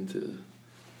way into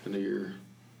your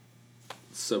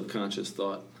subconscious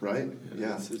thought. Right?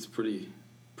 Yeah. It's pretty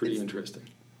interesting.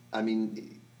 I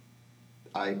mean,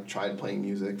 I tried playing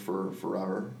music for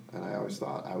forever, and I always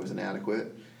thought I was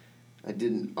inadequate. I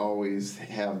didn't always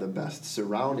have the best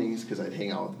surroundings because I'd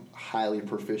hang out with highly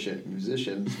proficient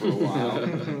musicians for a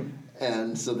while.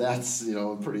 And so that's,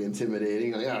 pretty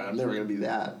intimidating. Like, I'm never going to be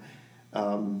that.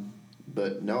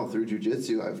 But no, through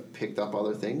jiu-jitsu, I've picked up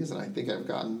other things, and I think I've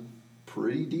gotten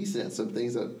pretty decent at some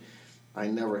things that I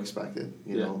never expected,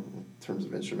 in terms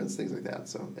of instruments, things like that.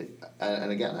 So,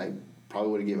 and again, I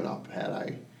probably would have given up had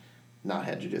I not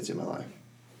had jiu-jitsu in my life.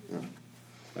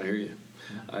 I hear you.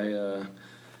 I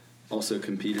also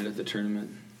competed at the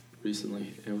tournament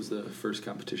recently. It was the first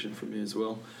competition for me as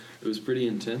well. It was pretty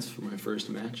intense for my first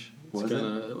match. It's Was kind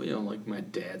of, like my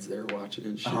dad's there watching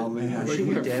and shit. Oh, man. Like Your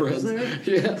my dad was there?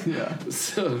 Yeah.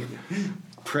 So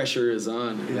pressure is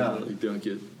on. Yeah. Like, don't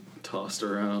get tossed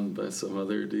around by some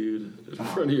other dude in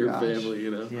front of your family,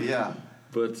 Yeah.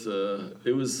 But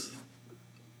it was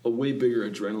a way bigger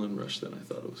adrenaline rush than I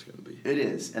thought it was going to be. It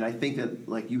is, and I think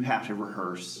that you have to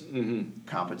rehearse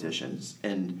competitions,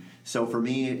 and so for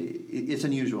me, it's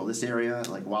unusual. This area,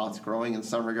 while it's growing in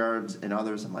some regards, in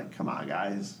others, I'm like, come on,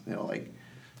 guys,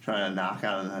 trying to knock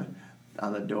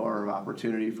on the door of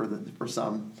opportunity for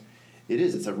some.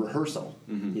 It's a rehearsal,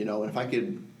 and if I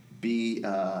could be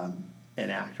an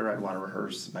actor, I'd want to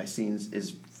rehearse my scenes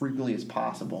as frequently as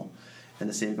possible. And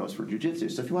the same goes for jiu-jitsu.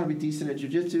 So if you want to be decent at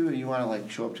jiu-jitsu and you want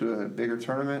to show up to a bigger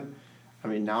tournament, I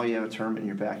mean, now you have a tournament in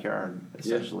your backyard,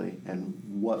 essentially. Yeah. And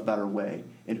what better way?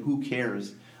 And who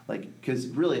cares? Because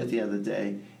really at the end of the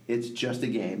day, it's just a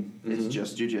game. It's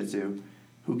just jiu-jitsu.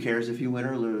 Who cares if you win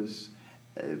or lose?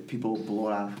 People blow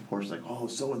it out of proportion, oh,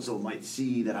 so-and-so might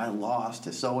see that I lost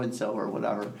to so-and-so or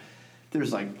whatever.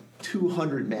 There's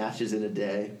 200 matches in a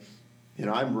day.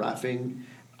 I'm reffing.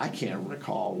 I can't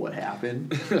recall what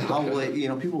happened.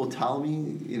 People will tell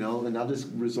me, and I'll just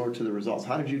resort to the results.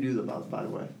 How did you do the buzz, by the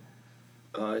way?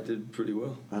 I did pretty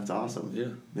well. That's awesome. Yeah.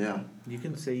 Yeah. You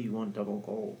can say you won double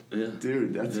gold. Yeah.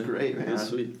 Dude, that's great, man. That's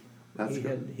sweet. That's he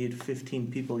good. had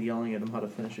 15 people yelling at him how to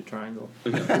finish a triangle.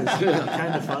 It was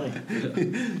kind of funny.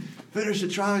 Finish the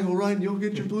triangle right and you'll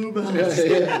get your blue belts.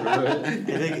 I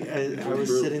think I was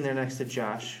sitting there next to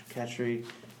Josh Ketchery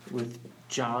with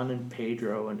John and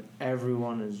Pedro, and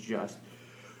everyone is just,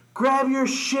 grab your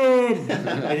shin!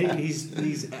 And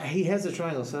he has a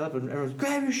triangle set up, and everyone's,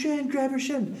 grab your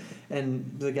shin!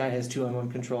 And the guy has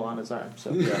 2-on-1 control on his arm.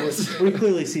 So we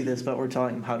clearly see this, but we're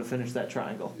telling him how to finish that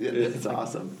triangle. Yeah, that's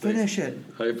awesome. Finish it.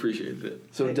 I appreciate it.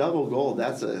 So double gold,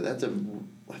 that's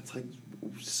like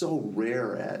so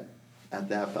rare at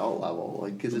that belt level.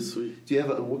 Like, cause That's sweet. do you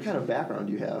have what kind of background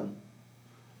do you have?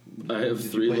 I have Did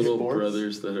you 3 play little sports?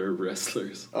 brothers that are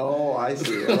wrestlers. Oh, I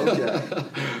see. Okay.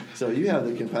 So you have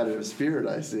the competitive spirit,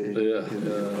 I see. Yeah.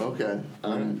 Okay.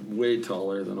 I'm way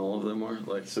taller than all of them are.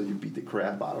 Like, So you beat the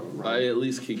crap out of them, I right? at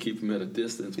least can keep them at a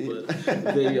distance, but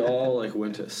they all like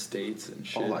went to states and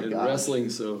shit Oh my in gosh. wrestling.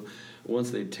 So once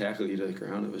they tackle you to the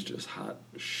ground, it was just hot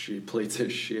shit, plates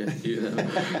of shit. You know,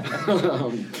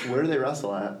 Where do they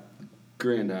wrestle at?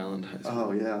 Grand Island High School.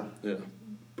 Oh, yeah. Yeah,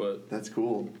 but That's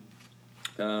cool.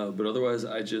 otherwise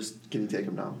I just Can you take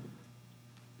them now?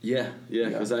 yeah,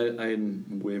 because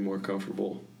I'm way more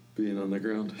comfortable being on the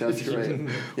ground. That's great.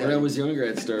 When I was younger,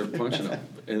 I'd start punching them,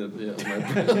 and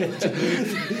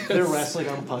They're wrestling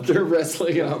on punching. they're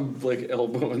wrestling, and I'm like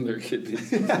elbowing their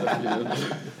kidneys and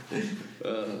stuff,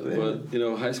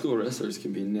 but high school wrestlers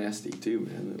can be nasty too,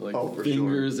 man. Like For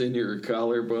fingers in your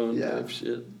collarbone Yeah. type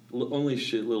shit. Only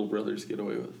shit little brothers get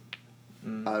away with.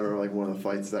 I remember like one of the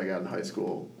fights that I got in high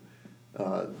school.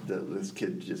 This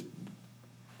kid just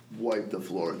wiped the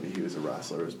floor with me. He was a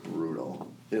wrestler. It was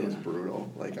brutal. It was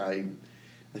brutal. Like I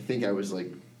think I was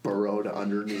like burrowed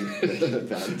underneath the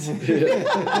vent.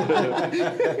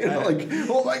 Like,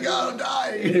 oh my god, I'm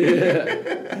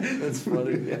dying. That's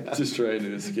funny. Yeah. Just trying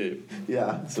to escape.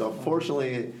 Yeah. So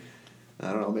fortunately,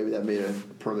 I don't know. Maybe that made a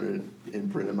permanent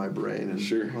imprint in my brain, and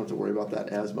Sure. I don't have to worry about that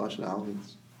as much now.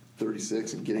 It's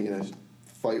 36, and getting in a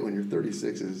fight when you're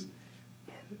 36 is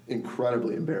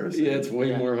incredibly embarrassing. Yeah, it's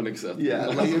way more unacceptable. Yeah,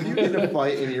 like if you get in a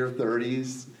fight in your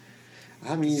 30s,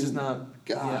 I mean, It's just not.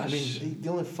 gosh. Yeah, I mean, the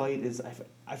only fight is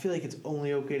I feel like it's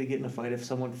only okay to get in a fight if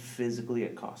someone physically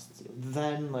accosts you.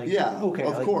 Then, like, Yeah, okay,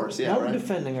 of like, course, yeah, now we're right.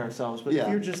 defending ourselves, but Yeah. if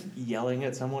you're just yelling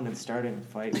at someone and starting a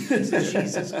fight,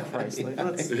 Jesus Christ, like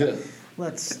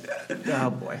let's oh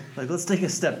boy, like let's take a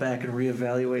step back and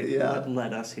reevaluate Yeah. what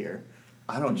led us here.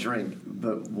 I don't drink,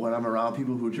 but when I'm around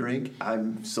people who drink,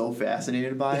 I'm so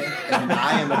fascinated by it, and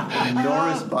I am an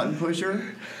enormous button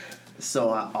pusher. So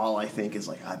all I think is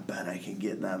like, I bet I can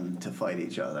get them to fight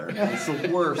each other. It's the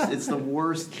worst. It's the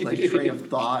worst like train of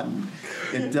thought, and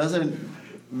it doesn't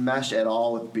mesh at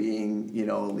all with being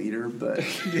a leader. But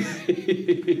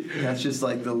that's just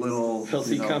like the little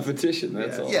Healthy competition,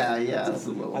 that's all. Yeah, it's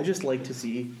the little. I just like to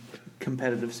see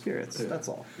competitive spirits. Yeah. That's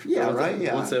all. Yeah, What's right. that-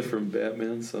 Yeah. What's that from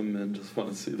Batman? Some men just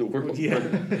want to see the world Yeah.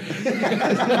 burn.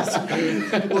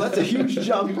 Well, that's a huge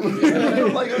jump.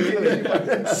 Like,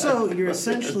 okay. So you're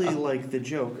essentially like the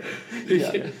Joker.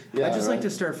 Yeah. Yeah. I just like right. to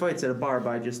start fights at a bar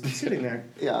by just sitting there.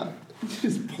 Yeah.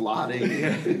 Just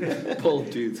plotting. Pull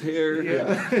dude's hair,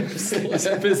 Yeah.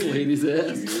 slap his lady's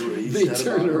ass. They said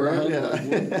turn about her, around.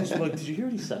 yeah. Just like, did you hear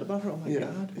what he said about her? Oh my Yeah.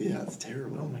 god. Yeah, it's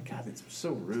terrible. Oh my god, it's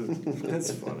so rude.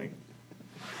 That's funny.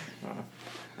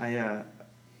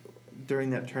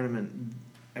 During that tournament,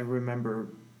 I remember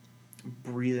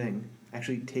breathing,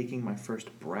 actually taking my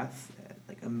first breath at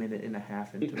like a minute and a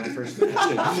half into my first match.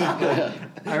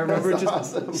 I remember That's just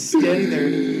awesome. standing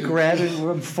there,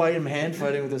 I'm hand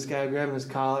fighting with this guy, grabbing his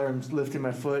collar, I'm just lifting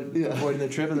my foot, Yeah. avoiding the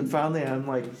trip, and then finally I was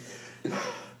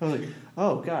like,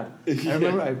 oh god. I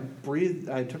remember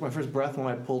I took my first breath when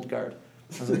I pulled guard.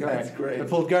 I was like, all right. That's great. I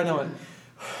pulled guard and I went,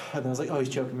 and I was like, oh, he's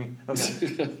choking me.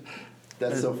 Okay.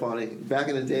 That's so funny. Back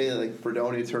in the day, like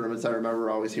Fredonia tournaments, I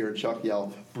remember always hearing Chuck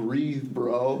yell, "Breathe,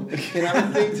 bro!" And I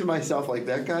would think to myself, like,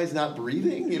 that guy's not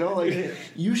breathing. Like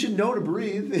you should know to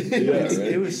breathe.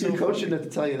 It was so Your coach funny. shouldn't have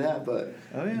to tell you that, but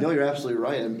Oh, yeah. no, you're absolutely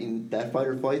right. I mean, that fight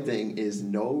or flight thing is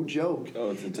no joke.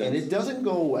 Oh, it's intense. And it doesn't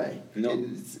go away. No.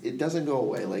 It doesn't go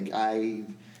away. Like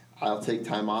I'll take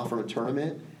time off from a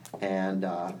tournament, and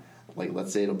like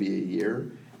let's say it'll be a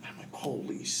year. I'm like,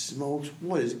 holy holy smokes,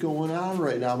 what is going on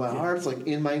right now? My heart's like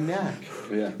in my neck.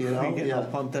 Yeah. You know? You're getting all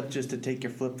pumped up just to take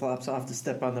your flip flops off to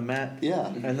step on the mat. Yeah.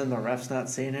 And then the ref's not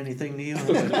saying anything to you.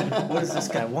 Like, what does this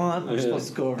guy want? We're supposed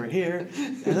to go over here.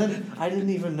 And then I didn't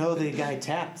even know the guy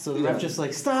tapped. So the ref just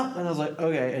like, stop. And I was like,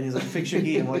 okay. And he's like, fix your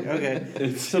gi. I'm like,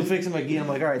 okay. So I'm fixing my gi. I'm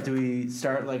like, all right, do we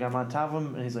start like I'm on top of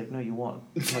him? And he's like, no, you won.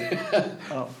 I'm like,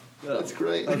 oh. That's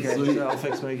great. Okay, so I'll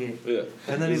fix my gi. Yeah.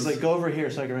 And then he's like, go over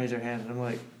here so I can raise your hand. And I'm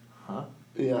like, huh?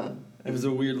 Yeah. It was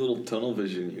a weird little tunnel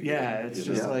vision. Yeah, it's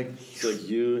just like... It's like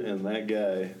you and that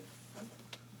guy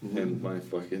and my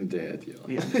fucking dad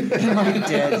yelling. Yeah. My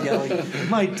dad yelling.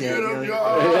 My dad yelling.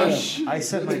 Gosh! I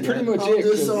sent my Pretty dad... much I'll it.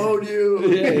 'Cause- disown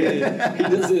you! Yeah, he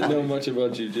doesn't know much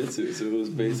about jiu-jitsu, so it was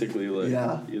basically like,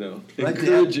 you know, My dad-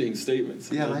 encouraging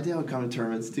statements. Yeah, my dad would come to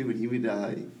tournaments too, and he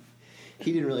would.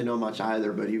 He didn't really know much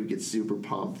either, but he would get super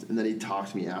pumped, and then he'd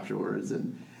talk to me afterwards,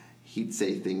 and he'd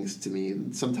say things to me.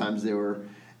 And sometimes they were,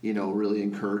 you know, really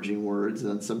encouraging words,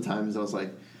 and then sometimes I was like,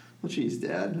 "Well, geez,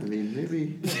 Dad. I mean,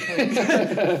 maybe."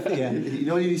 Yeah. You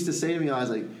know what he used to say to me? I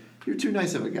was like, "You're too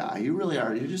nice of a guy. You really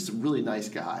are. You're just a really nice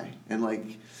guy." And like,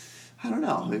 I don't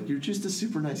know, like you're just a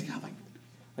super nice guy. I'm like,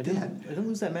 I Dad, didn't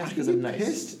lose that match I because get I'm nice.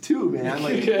 pissed too, man.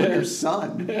 Like your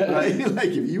son, right? Like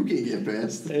if you can get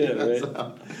pissed, Yeah, right.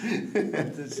 So-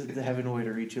 It's the heaven way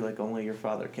to reach you like only your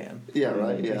father can. Yeah,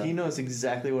 right. Yeah. He knows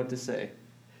exactly what to say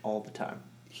all the time.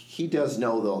 He does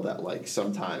know though that like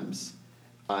sometimes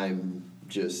I'm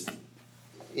just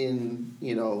in,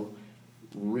 you know,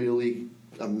 really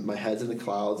my head's in the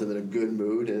clouds. I'm in a good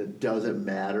mood, and it doesn't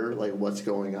matter like what's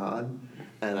going on,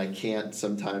 and I can't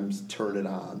sometimes turn it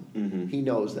on. Mm-hmm. He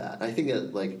knows that. I think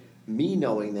that like me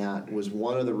knowing that was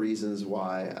one of the reasons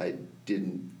why I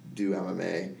didn't do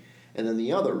MMA, and then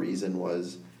the other reason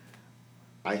was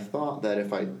I thought that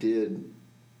if I did,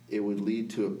 it would lead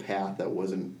to a path that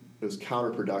was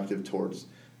counterproductive towards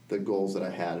the goals that I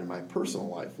had in my personal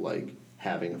life, like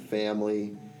having a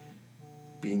family,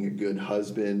 being a good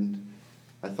husband.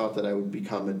 I thought that I would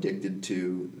become addicted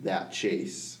to that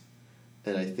chase.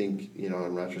 And I think, you know,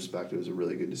 in retrospect, it was a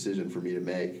really good decision for me to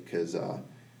make because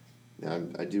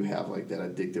I do have like that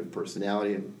addictive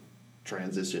personality and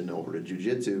transition over to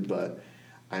jiu-jitsu, but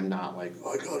I'm not like,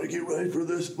 I gotta get ready for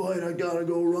this fight. I gotta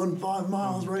go run 5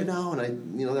 miles right now.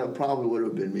 And that probably would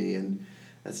have been me, and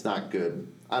that's not good.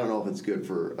 I don't know if it's good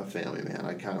for a family, man.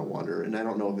 I kind of wonder, and I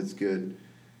don't know if it's good.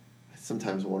 I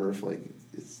sometimes wonder if like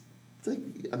it's like,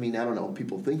 I mean, I don't know.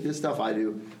 People think this stuff. I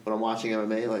do. When I'm watching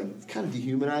MMA, like it's kind of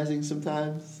dehumanizing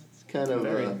sometimes. It's kind of,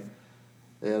 I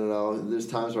don't know. There's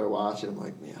times where I watch it, I'm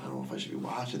like, man, I don't know if I should be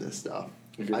watching this stuff.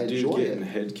 Like I a dude enjoy getting it.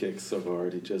 head kicked so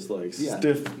hard, he just like Yeah.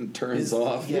 stiff and turns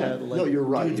off. Yeah. like, No, you're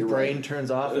right, Dude's you're brain right. turns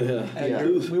off. Yeah.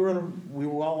 And Yeah. we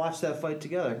were all watched that fight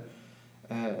together.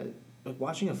 Like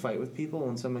watching a fight with people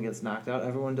when someone gets knocked out,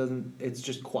 everyone doesn't. It's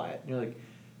just quiet. You're like,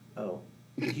 oh,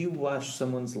 you watch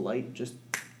someone's light just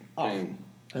off, Bang.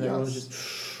 and everyone's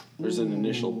just. There's an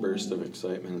initial burst of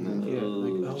excitement, and then Yeah,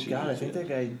 like, oh geez, god, I think yeah. that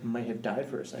guy might have died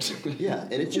for a second. Yeah,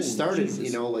 and it just Holy started, Jesus.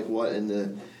 you know, like what in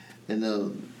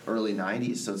the early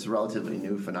 '90s. So it's a relatively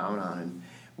new phenomenon, and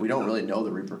we don't really know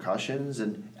the repercussions.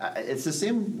 And it's the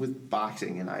same with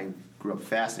boxing. And I grew up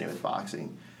fascinated with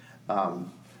boxing,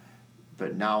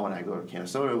 but now when I go to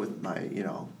Minnesota with my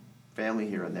family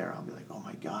here and there, I'll be like, oh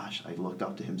my gosh, I looked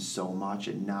up to him so much,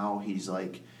 and now he's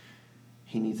like,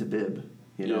 he needs a bib.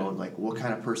 Yeah. Like what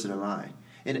kind of person am I?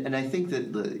 And I think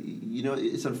that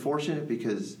it's unfortunate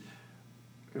because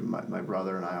my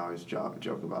brother and I always joke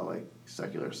about like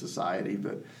secular society,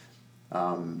 but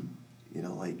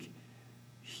like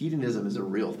hedonism is a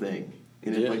real thing.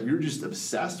 And if like you're just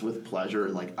obsessed with pleasure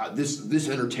and like this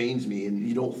entertains me, and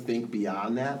you don't think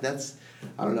beyond that, that's,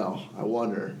 I don't know, I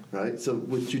wonder, right? So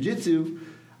with jiu-jitsu,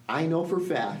 I know for a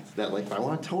fact that like if I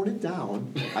want to tone it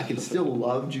down, I can still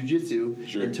love jiu-jitsu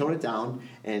and tone it down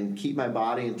and keep my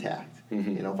body intact.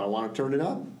 Mm-hmm. If I want to turn it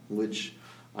up, which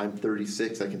I'm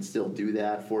 36, I can still do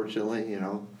that, fortunately,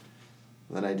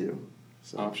 then I do.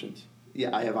 So, Options.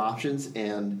 yeah, I have options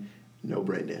and no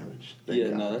brain damage. Thank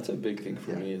God. No, that's a big thing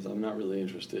for Yeah. me. Is I'm not really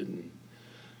interested in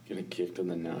getting kicked in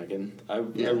the noggin. I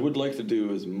Yeah. would like to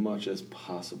do as much as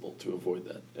possible to avoid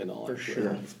that. In all For honesty. sure.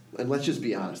 Yeah. And let's just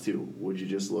be honest too. Would you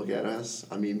just look at us?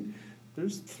 I mean,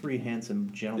 There's 3 handsome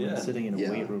gentlemen Yeah. sitting in a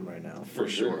Yeah. weight room right now, For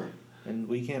sure. and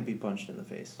we can't be punched in the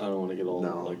face. I don't want to get all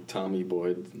No. like Tommy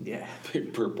Boyd, Yeah.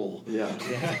 big purple. Yeah.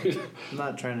 Yeah. I'm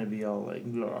not trying to be all like.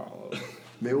 Blah.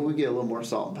 Maybe when we get a little more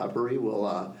salt and peppery,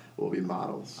 we'll be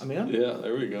models. I mean, Yeah,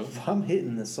 there we go. I'm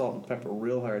hitting the salt and pepper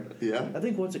real hard. Yeah. I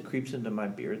think once it creeps into my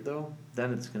beard, though,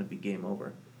 then it's gonna be game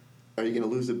over. Are you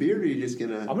gonna lose the beard, or are you just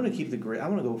gonna? I'm gonna keep the gray. I'm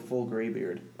gonna go full gray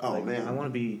beard. Oh, man. I want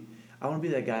to be. I want to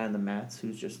be that guy on the mats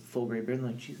who's just full gray beard and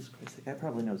like, Jesus Christ, that guy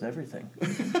probably knows everything.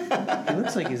 He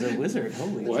looks like he's a wizard.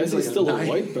 Holy Why is he still a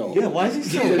white belt? Yeah, why is he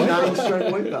still a white belt?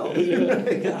 9-strike white belt.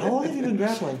 Yeah, how long have you been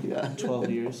grappling? Yeah.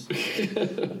 12 years.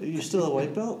 You're still a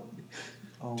white belt?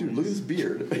 Dude, look at this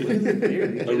beard. Look at the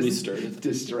beard. I restarted.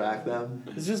 Distract them.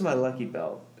 It's just my lucky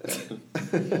belt.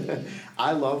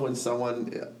 I love when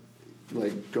someone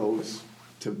like goes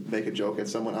to make a joke at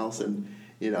someone else, and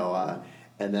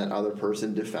and that other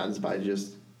person defends by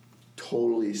just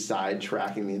totally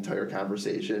sidetracking the entire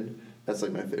conversation. That's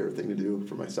like my favorite thing to do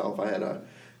for myself. I had a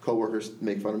coworker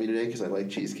make fun of me today because I like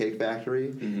Cheesecake Factory,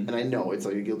 and I know it's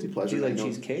like a guilty pleasure. Do you like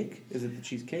cheesecake? Is it the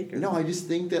cheesecake? Or no, I just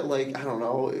think that like I don't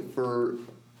know for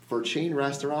a chain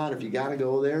restaurant, if you gotta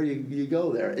go there, you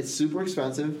go there. It's super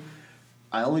expensive.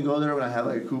 I only go there when I have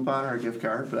like a coupon or a gift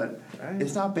card, but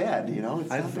it's not bad, It's not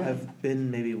bad. I've been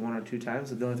maybe 1 or 2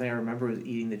 times. The only thing I remember was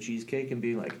eating the cheesecake and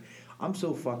being like, I'm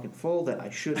so fucking full that I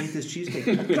should eat this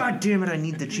cheesecake. God damn it, I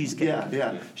need the cheesecake.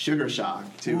 Yeah. Sugar shock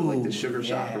too, like the sugar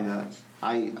shock from yeah. that.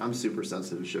 I'm super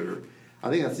sensitive to sugar. I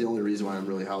think that's the only reason why I'm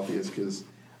really healthy is because,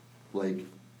 like,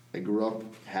 I grew up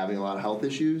having a lot of health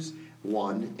issues.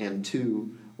 1 and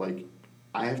 2, like,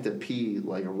 I have to pee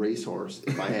like a racehorse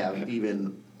if I have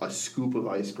even a scoop of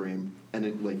ice cream, and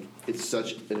it's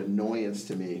such an annoyance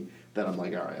to me that I'm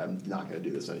like, all right, I'm not gonna do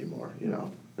this anymore,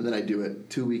 And then I do it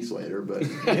 2 weeks later, but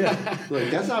like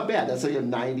that's not bad. That's like a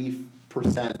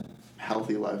 90%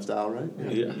 healthy lifestyle, right?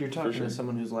 Yeah, You're talking sure. to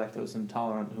someone who's lactose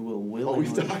intolerant who will Oh,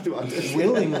 we've willingly, talked about this.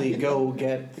 willingly go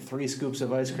get 3 scoops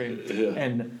of ice cream, Yeah.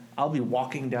 and I'll be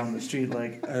walking down the street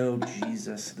like, oh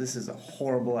Jesus, this is a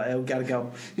horrible. I gotta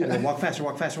go. Walk faster,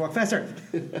 walk faster, walk faster.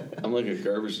 I'm like a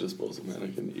garbage disposal, man. I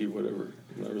can eat whatever.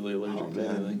 I'm not really allergic Oh to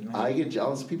anything. man, I get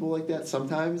jealous of people like that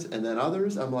sometimes, and then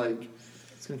others, I'm like,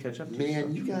 It's gonna catch up to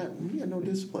man, you got no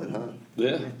discipline, huh?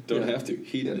 Yeah, don't have to.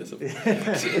 Hedonism.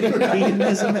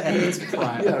 Hedonism at its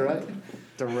prime. Yeah, right.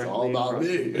 Directly It's all about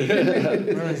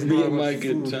across- me. Me and my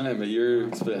good time at your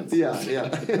expense. Yeah.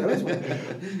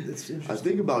 It's interesting. I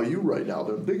think about you right now,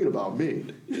 but I'm thinking about me.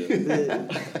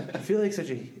 I feel like such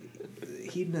a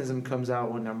hedonism comes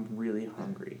out when I'm really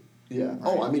hungry. Yeah.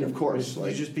 Oh, I mean, of course.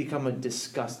 You just become a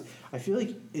disgust. I feel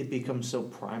like it becomes so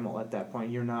primal at that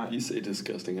point. You're not. You say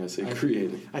disgusting, I say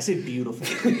creative. I say beautiful.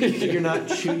 You're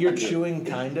not. You're chewing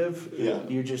kind of. Yeah.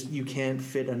 You can't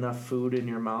fit enough food in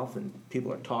your mouth, and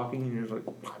people are talking, and you're just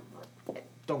like,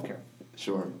 don't care.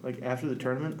 Sure. Like after the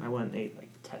tournament, I went and ate like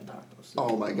 10 tacos.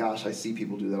 Oh my gosh, I see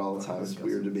people do that all the time. It's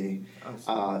weird to me.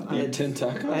 I You had had 10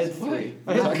 tacos? I had 3.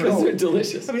 I had Tacos are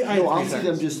delicious. I mean, I No, I'll had 3 see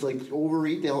them tacos. just like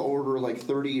overeat. They'll order like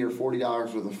 $30 or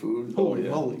 $40 worth of food. Holy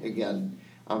yeah. moly. Again,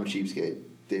 I'm a cheapskate.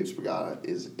 Dave Spagata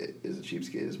is a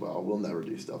cheapskate as well. We'll never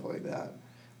do stuff like that.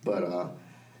 But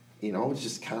it's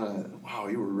just kind of wow.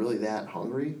 You were really that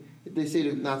hungry? They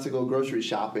say not to go grocery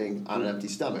shopping on an empty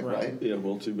stomach, right? Yeah,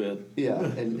 well, too bad. Yeah,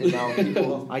 and now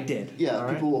people. I did. Yeah, All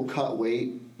right? people will cut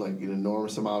weight, like an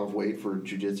enormous amount of weight for a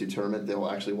jiu-jitsu tournament. They'll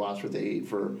actually watch what they eat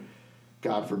for,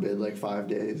 God forbid, like 5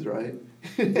 days, right?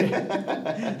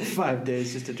 5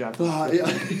 days just to drop. Yeah.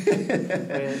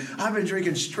 Man. I've been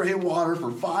drinking straight water for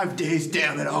 5 days,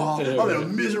 damn it all. I'm in a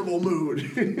miserable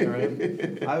mood. All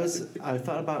right. I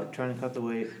thought about trying to cut the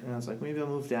weight, and I was like, maybe I'll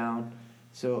move down.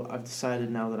 So I've decided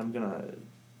now that I'm gonna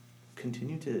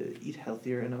continue to eat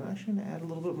healthier, and I'm actually gonna add a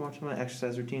little bit more to my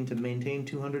exercise routine to maintain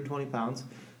 220 pounds,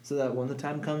 so that when the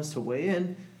time comes to weigh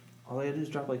in, all I gotta do is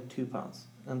drop like 2 pounds.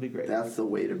 That'd be great. That's the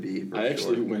way to be. For I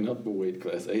actually sure. went up a weight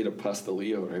class. I ate a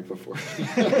pastelillo right before.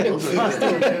 Hit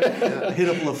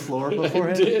up LaFleur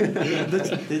beforehand. did.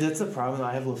 That's the problem.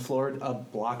 I have LaFleur a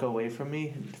block away from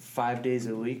me 5 days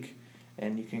a week,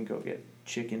 and you can go get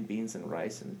chicken, beans, and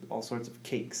rice, and all sorts of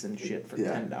cakes and shit for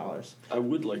Yeah. $10. I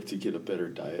would like to get a better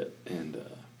diet, and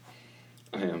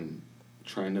I am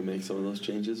trying to make some of those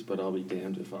changes, but I'll be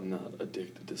damned if I'm not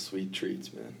addicted to sweet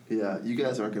treats, man. Yeah, you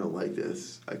guys aren't going to like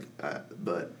this,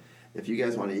 but if you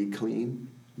guys want to eat clean,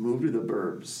 move to the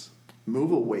burbs.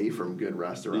 Move away from good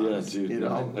restaurants. Yeah, dude. You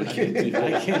know? I can't do that.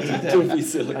 I can't do that. Don't be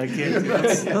silly. I can't.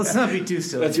 Let's not be too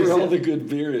silly. That's where all the good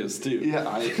beer is, too. Yeah,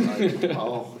 I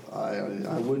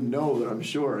wouldn't know, but I'm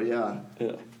sure. Yeah.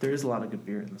 Yeah. There is a lot of good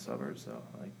beer in the suburbs, though.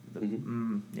 Like,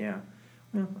 yeah.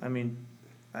 Well, I mean,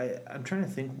 I'm trying to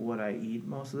think what I eat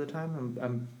most of the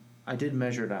time. I did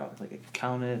measure it out. Like I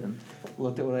counted and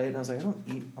looked at what I ate, and I was like, I don't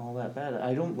eat all that bad.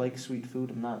 I don't like sweet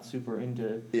food. I'm not super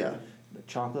into Yeah. the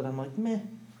chocolate. I'm like meh.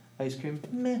 Ice cream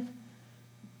meh.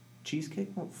 Cheesecake,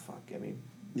 oh fuck. I mean,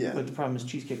 Yeah. But the problem is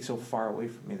cheesecake's so far away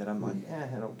from me that I'm like,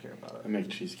 I don't care about I it. make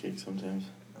cheesecake sometimes.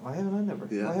 Why have I never?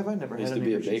 Yeah. Why have I never I used had to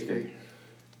be a any baker. cheesecake?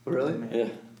 Really? Man. Yeah.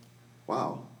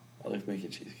 Wow. I like making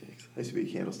cheesecakes. I used to be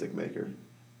a candlestick maker.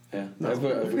 Yeah, I have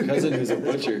a cousin who's a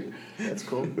butcher. That's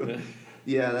cool.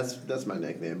 Yeah, that's my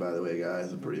nickname, by the way,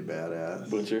 guys. I'm pretty badass.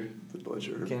 Butcher? The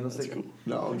butcher. Candlestick. That's cool.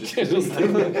 No, I'm just Candlestick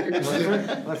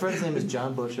maker. My friend's name is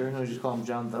John Butcher, and I just call him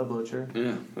John the Butcher.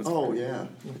 Yeah. That's Oh, great. yeah.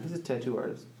 He's a tattoo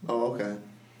artist. Oh, okay.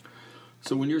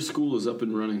 So when your school is up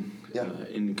and running, Yeah.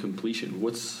 in completion,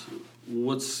 what's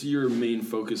your main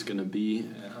focus going to be?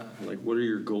 Like, what are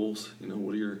your goals?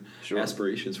 What are your Sure.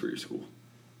 aspirations for your school?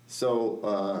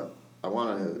 So, I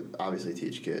want to obviously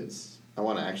teach kids. I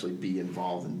want to actually be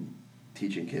involved in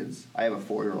teaching kids. I have a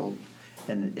 4-year-old,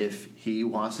 and if he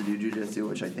wants to do jiu-jitsu,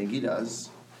 which I think he does,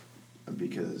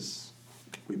 because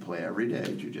we play every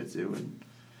day jiu-jitsu, and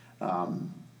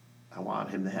I want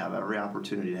him to have every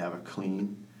opportunity to have a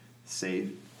clean,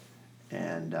 safe,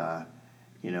 and I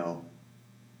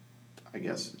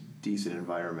guess decent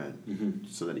environment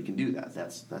so that he can do that.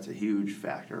 That's a huge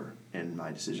factor in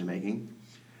my decision making.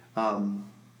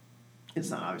 It's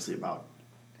not obviously about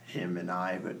him and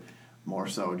I, but more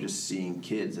so just seeing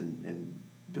kids and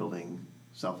building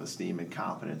self-esteem and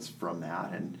confidence from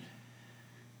that. And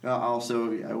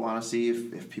also, I want to see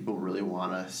if people really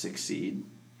want to succeed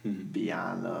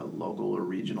beyond the local or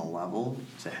regional level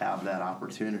to have that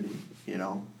opportunity.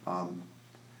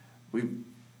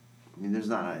 There's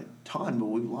not a ton, but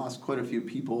we've lost quite a few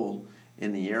people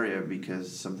in the area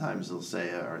because sometimes they'll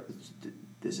say,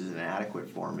 this isn't adequate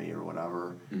for me or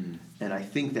whatever. Mm-hmm. And I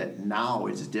think that now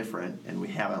it's different and we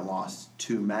haven't lost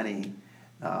too many.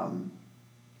 And,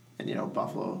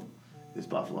 Buffalo is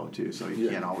Buffalo too, so you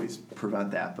can't always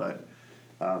prevent that. But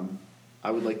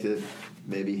I would like to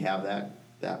maybe have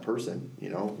that person,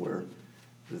 where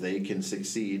they can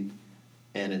succeed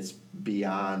and it's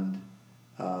beyond,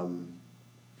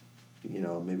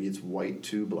 maybe it's white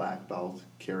to black belt,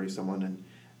 carry someone and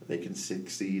they can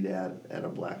succeed at a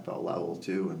black belt level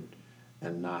too,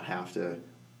 and not have to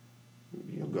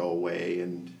go away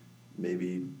and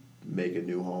maybe make a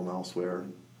new home elsewhere.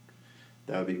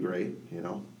 That would be great.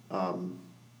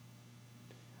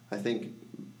 I think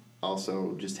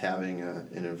also just having an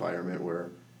environment where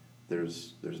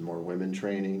there's more women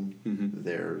training,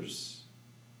 there's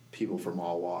people from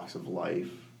all walks of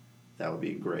life. That would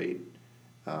be great,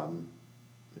 and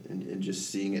just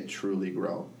seeing it truly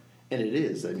grow. And it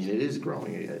is. I mean, it is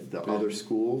growing. The other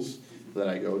schools that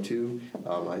I go to,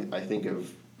 I think of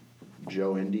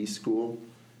Joe Indy's school,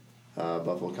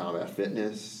 Buffalo Combat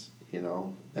Fitness.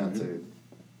 That's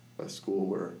a school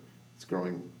where it's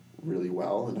growing really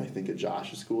well. And I think at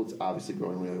Josh's school, it's obviously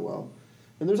growing really well.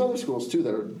 And there's other schools too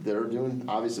that are doing.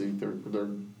 Obviously, they're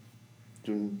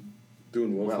doing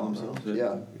well for themselves.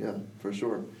 Yeah, for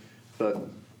sure. But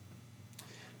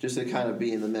just to kind of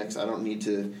be in the mix, I don't need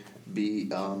to be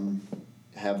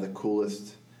have the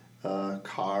coolest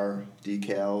car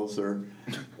decals or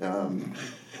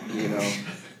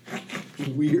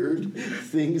weird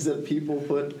things that people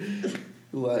put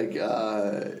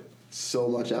so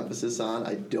much emphasis on.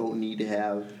 I don't need to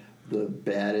have the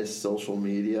baddest social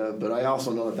media, but I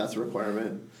also know that that's a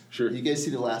requirement. Sure. You guys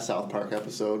see the last South Park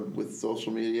episode with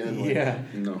social media? And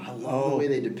No. I love the way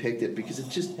they depict it because it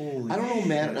just, I don't know,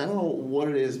 man, I don't know what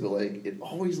it is, but it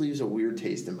always leaves a weird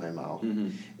taste in my mouth.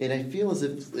 Mm-hmm. And I feel as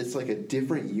if it's like a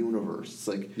different universe.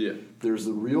 It's there's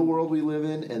the real world we live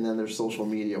in, and then there's social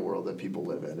media world that people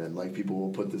live in. And people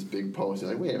will put this big post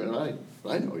and wait a minute,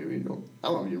 I know you. I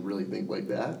don't know if you really think like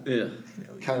that. Yeah.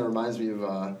 Kind of reminds me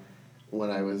of when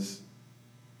I was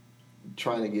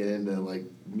trying to get into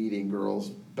meeting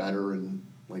girls better and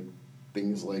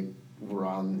things were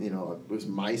on, it was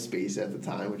MySpace at the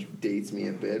time, which dates me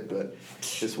a bit, but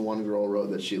this one girl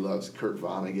wrote that she loves Kurt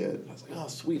Vonnegut. I was like, oh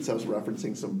sweet. So I was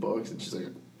referencing some books and she's like,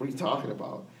 what are you talking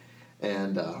about?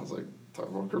 And I was like,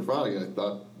 talking about Kurt Vonnegut. I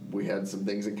thought we had some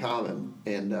things in common.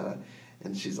 And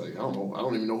she's like, I don't know, I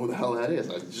don't even know who the hell that is.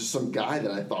 Just some guy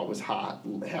that I thought was hot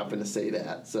happened to say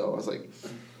that. So I was like,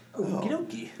 Okie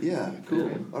dokie. Yeah, cool.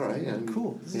 Yeah. All right. Yeah.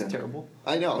 Cool. This is terrible.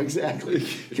 I know, exactly.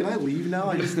 Can I leave now?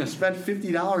 I just spent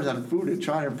 $50 on food to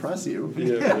try and impress you.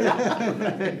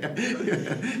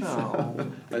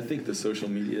 I think the social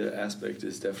media aspect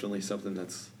is definitely something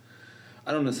that's,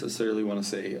 I don't necessarily want to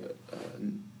say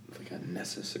a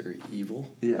necessary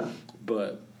evil. Yeah.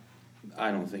 But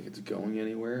I don't think it's going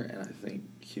anywhere, and I think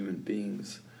human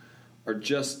beings are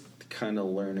just kind of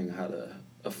learning how to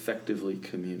effectively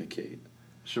communicate.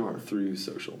 Sure. Through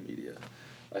social media.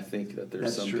 I think that there's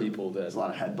That's some true. people that... There's a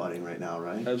lot of headbutting right now,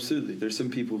 right? Absolutely. There's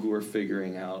some people who are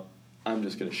figuring out, I'm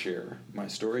just going to share my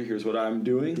story. Here's what I'm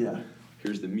doing. Yeah.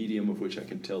 Here's the medium of which I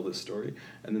can tell this story.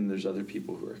 And then there's other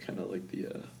people who are kind of like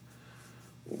the...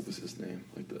 what was his name?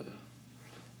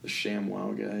 the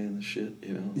ShamWow guy and the shit,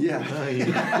 you know? Yeah.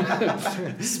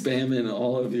 Spamming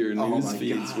all of your Oh news my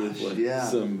feeds gosh, with like yeah.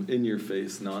 some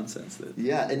in-your-face nonsense that.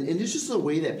 Yeah, and it's just the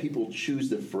way that people choose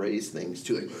to phrase things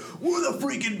too. Like, we're the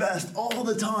freaking best all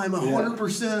the time,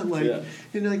 100%. Like, Yeah.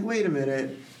 and you're like, wait a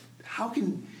minute, how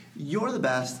can you're the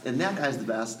best and that guy's the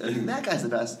best and that guy's the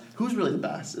best? Who's really the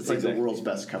best? It's like the Exactly. world's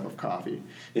best cup of coffee.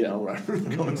 Yeah. You know, right?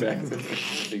 Going back to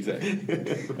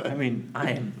Exactly. I mean,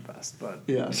 I am the best, but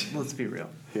Yeah. let's be real.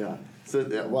 Yeah. So,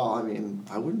 well, I mean,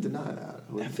 I wouldn't deny that.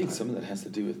 I think some of that has to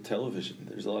do with television.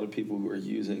 There's a lot of people who are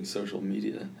using social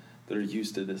media that are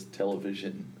used to this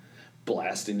television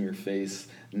blast in your face,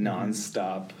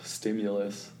 nonstop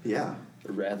stimulus, Yeah.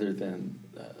 rather than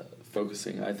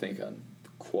focusing, I think, on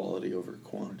quality over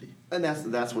quantity. And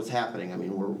that's what's happening. I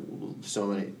mean, we're so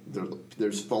many.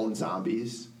 There's phone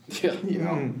zombies, Yeah. you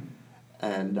know,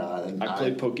 and I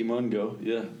played Pokemon Go.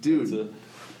 Yeah, Dude.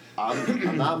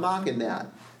 I'm not mocking that.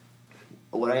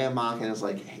 What I am mocking is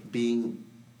like being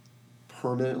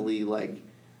permanently like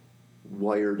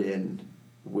wired in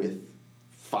with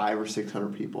 500 or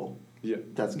 600 people. Yeah.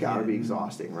 That's got to be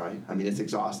exhausting, right? I mean, it's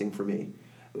exhausting for me,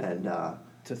 and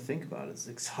To think about it's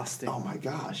exhausting. oh my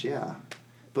gosh, yeah.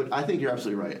 But I think you're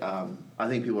absolutely right. I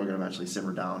think people are going to eventually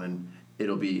simmer down, and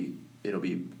it'll be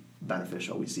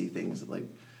beneficial. We see things like,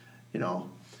 you know,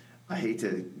 I hate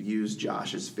to use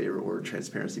Josh's favorite word,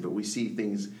 transparency, but we see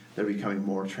things that are becoming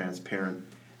more transparent.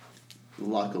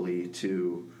 Luckily,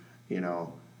 to you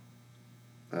know,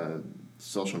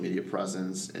 social media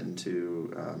presence and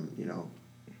to you know,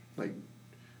 like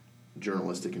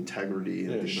journalistic integrity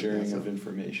and Yeah, things sharing like that. of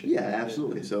information. Yeah,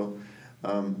 absolutely. So,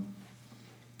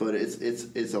 but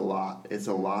it's a lot. It's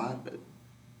a lot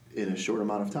in a short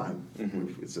amount of time.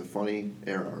 Mhm. It's a funny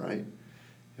era, right?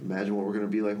 Imagine what we're going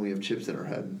to be like when we have chips in our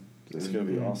head. It's gonna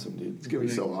be awesome, dude. It's going to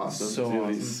be so awesome. So It's gonna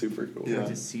be awesome. super cool. Yeah.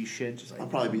 To see shit, just like I'll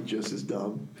probably be just as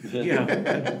dumb. yeah, most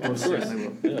Of course. certainly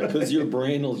will. Yeah, because your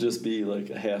brain will just be like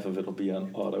half of it will be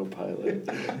on autopilot.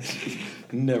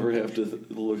 Never have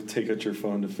to take out your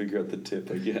phone to figure out the tip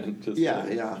again. Just Yeah,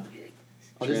 like yeah.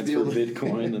 I'll just be transfer able to-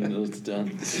 Bitcoin and it's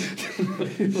done.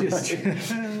 Just,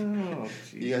 oh,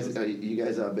 You guys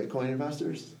Bitcoin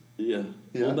investors? Yeah.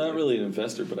 Yeah. Well, not really an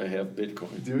investor, but I have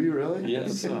Bitcoin. Do you really? Yeah,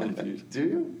 absolutely, dude. Do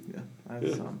you? yeah, I have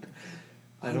Yeah. some.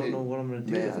 I don't know what I'm gonna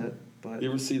do Man. with it, but You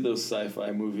ever see those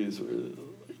sci-fi movies where they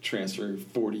like, transfer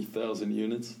 40,000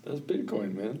 units? That's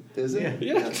Bitcoin, man. Is it?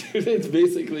 Yeah. Yeah, dude, it's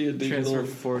basically a digital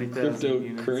transfer 40,000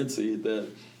 units. cryptocurrency that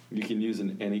you can use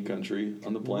in any country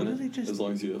on the What do planet they just- as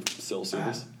long as you have cell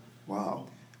service. Wow.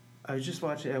 I was just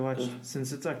watching. I watched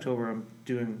since it's October.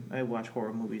 I watch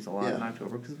horror movies a lot Yeah. in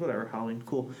October because whatever, Halloween,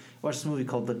 cool. I watched this movie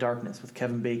called The Darkness with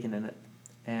Kevin Bacon in it,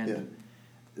 and Yeah.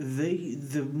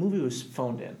 the movie was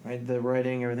phoned in. Right, the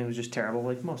writing, everything was just terrible,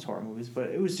 like most horror movies. But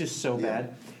it was just so Yeah.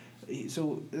 bad.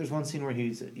 So there's one scene where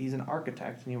he's an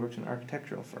architect and he works in an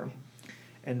architectural firm,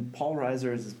 and Paul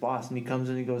Reiser is his boss, and he comes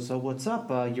in and he goes, "So what's up?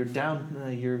 You're down.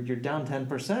 You're down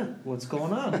 10%. What's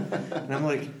going on?" And I'm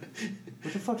like,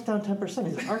 "What the fuck's down 10%?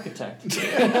 He's an architect."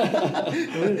 I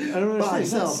don't Buy,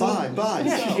 understand. sell, buy,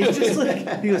 Yeah, sell. it's just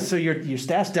like he goes. "So your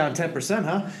staff's down 10%,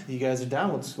 huh? You guys are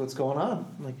down. What's going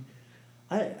on?" I'm like,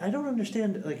 I don't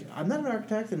understand. Like, I'm not an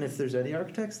architect, and if there's any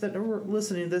architects that are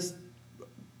listening to this,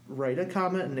 write a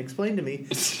comment and explain to me.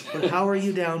 But how are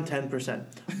you down 10%?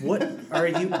 What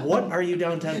are you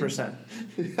down 10%?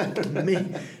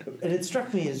 And it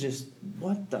struck me as just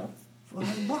what the.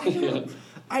 Why?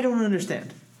 I don't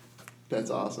understand. That's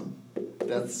awesome.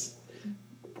 That's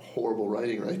horrible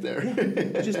writing right there.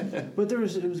 But it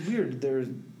was weird.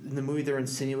 In the movie, they're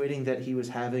insinuating that he was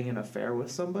having an affair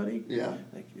with somebody. Yeah.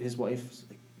 Like his wife's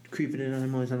like, creeping in on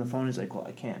him while he's on the phone. He's like, "Well,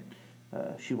 I can't.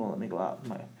 She won't let me go out.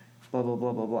 My blah blah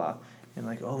blah blah blah." And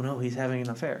like, "Oh no, he's having an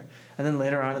affair." And then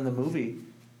later on in the movie,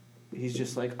 he's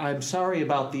just like, "I'm sorry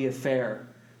about the affair."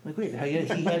 Like, wait,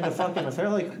 he had a fucking affair?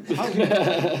 Like,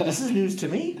 this is news to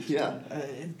me. Yeah.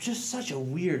 Just such a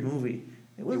weird movie.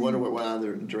 It You wasn't wonder even- what went on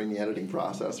there during the editing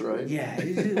process, right? Yeah,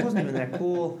 it wasn't even that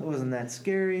cool. It wasn't that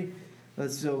scary.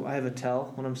 So I have a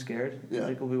tell when I'm scared. Yeah.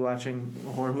 Like we'll be watching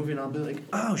a horror movie and I'll be like,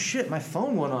 "Oh shit, my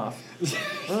phone went off."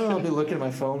 I'll be looking at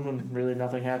my phone when really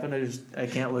nothing happened. I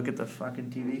can't look at the fucking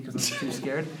TV because I'm too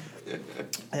scared.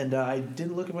 And I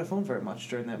didn't look at my phone very much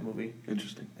during that movie.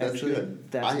 Interesting. That's Actually,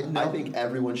 good. that's- I no. think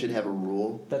everyone should have a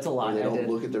rule. That's a lie, Where they I don't did.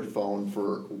 look at their phone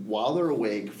while they're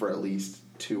awake for at least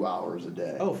 2 hours a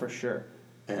day. Oh, for sure.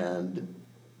 And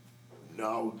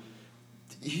no,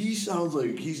 he sounds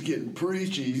like he's getting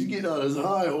preachy. He's getting on his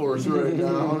high horse right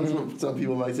now. That's what some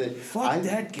people might say. Fuck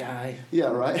that guy. Yeah,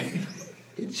 right.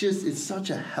 it's such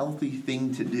a healthy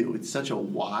thing to do. It's such a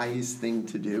wise thing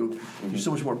to do. You're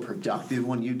so much more productive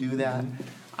when you do that.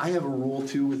 I have a rule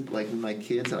too with like my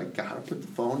kids that I gotta put the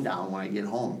phone down when I get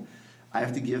home. I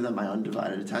have to give them my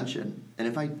undivided attention. And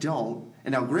if I don't,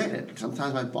 and now granted,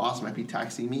 sometimes my boss might be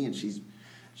texting me and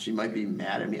she might be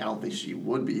mad at me. I don't think she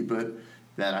would be, but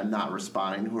that I'm not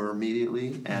responding to her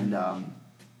immediately, and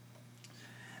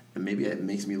maybe it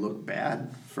makes me look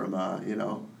bad from a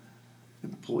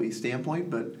employee standpoint.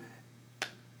 But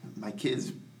my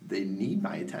kids, they need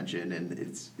my attention, and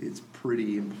it's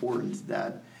pretty important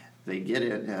that they get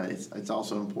it. It's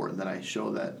also important that I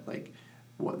show that like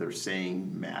what they're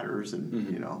saying matters, and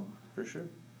For sure.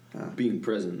 Being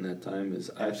present in that time is,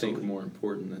 I think, Absolutely. more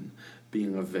important than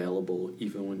being available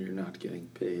even when you're not getting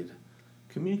paid.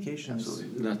 Communication is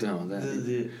Absolutely. Not down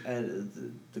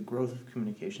with the growth of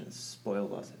communication has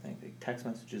spoiled us. I think like, text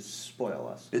messages spoil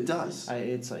us. It does.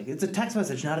 It's a text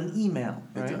message, not an email,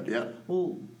 It right? does, yeah.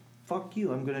 Well, fuck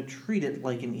you. I'm gonna treat it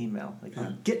like an email. Like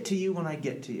I'll get to you when I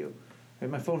get to you. Right,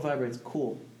 my phone vibrates.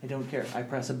 Cool. I don't care. I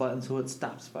press a button so it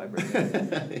stops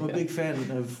vibrating. I'm a big fan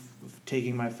of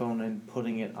taking my phone and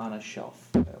putting it on a shelf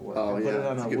at work. Oh, I put yeah, it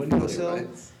on that's a a good windowsill, feeling,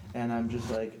 right? and I'm just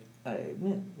like, I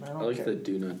don't I like care. the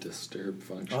do not disturb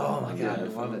function. Oh my on the God, I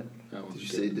iPhone. love it. That one's Did you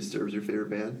good. say Disturbed's your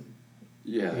favorite band?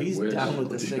 Yeah, He's I wish. down with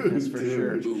the sickness for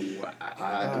sure. Ooh,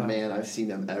 Man, I've seen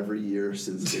them every year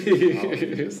since they came out.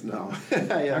 Just no.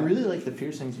 I really like the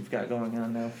piercings you've got going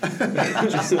on now.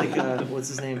 Just like what's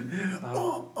his name?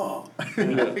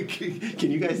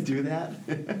 Can you guys do that?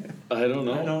 I don't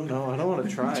know. I don't know. I don't want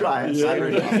to try. Try it. Yeah.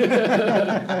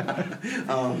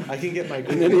 I can get my.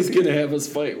 And then he's gonna have us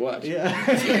fight. Watch. Yeah.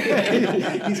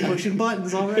 He's pushing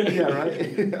buttons already. Yeah,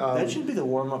 right. That should be the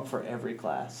warm up for every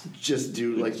class. Just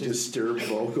do like disturbed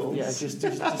vocals. Yeah, just do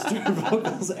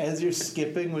vocals as you're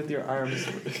skipping with your arms.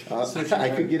 I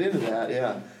could get into that.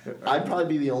 Yeah, I'd probably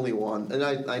be the only one, and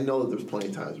I know that there's plenty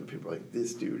of times where people are like,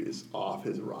 this dude is off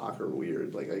his rocker,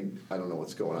 weird. Like I don't know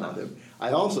what's going on with him.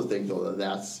 I also think though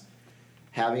that's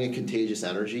having a contagious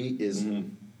energy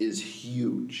is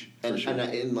huge, and sure.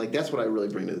 and like that's what I really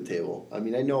bring to the table. I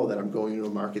mean, I know that I'm going into a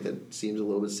market that seems a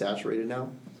little bit saturated now.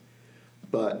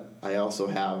 But I also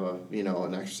have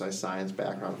an exercise science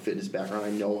background, fitness background.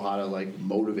 I know how to like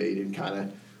motivate and kind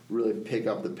of really pick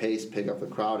up the pace, pick up the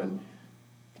crowd. And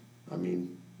I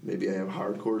mean, maybe I have a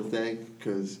hardcore to thank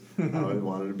because I always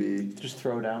wanted to be. Just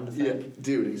throw down to Yeah, think.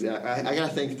 dude, exactly. I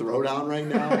gotta thank Throwdown right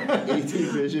now. AT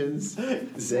Visions,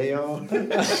 Zayo.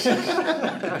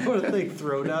 I want to thank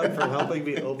Throwdown for helping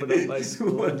me open up my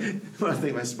school. I want to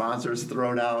thank my sponsors,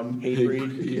 Throwdown.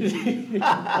 Hatebreed.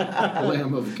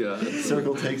 Lamb of God.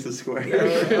 Circle takes the square.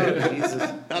 Oh, Jesus.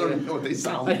 I don't even know what they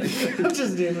sound like.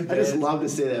 Just naming I just bands. love to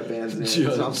say that band's name.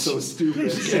 Judge. It sounds so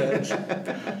stupid. Judge.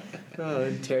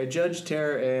 Judge,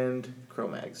 Terror, and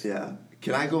Cro-Mags. Yeah.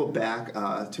 Can I go back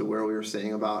to where we were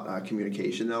saying about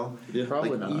communication, though? Yeah.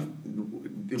 Probably not.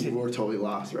 We're totally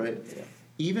lost, right? Yeah.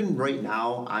 Even right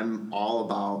now, I'm all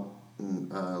about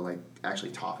like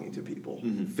actually talking to people.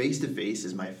 Face to face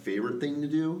is my favorite thing to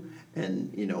do,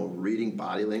 and reading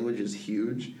body language is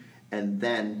huge. And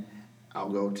then I'll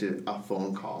go to a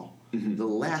phone call. The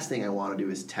last thing I want to do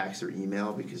is text or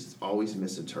email because it's always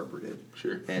misinterpreted.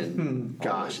 Sure. And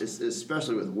gosh,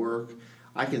 especially with work,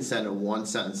 I can send a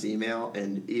one-sentence email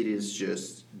and it is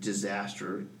just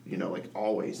disaster. Like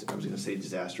always. I was going to say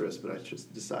disastrous, but I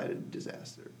just decided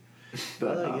disaster.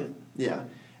 But I like it. yeah,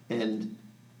 and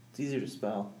It's easier to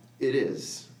spell. it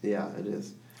is. Yeah, it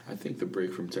is. I think the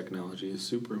break from technology is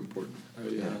super important.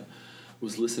 I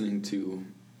was listening to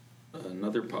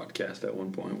another podcast at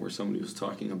one point where somebody was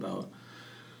talking about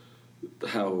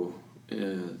how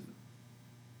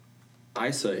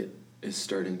eyesight is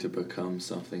starting to become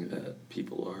something that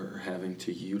people are having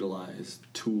to utilize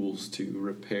tools to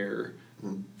repair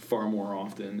far more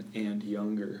often and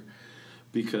younger,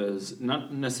 because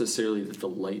not necessarily that the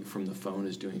light from the phone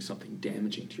is doing something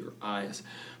damaging to your eyes,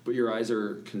 but your eyes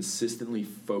are consistently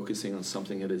focusing on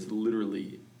something that is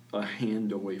literally a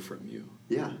hand away from you.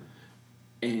 Yeah.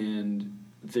 And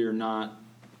they're not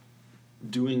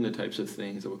doing the types of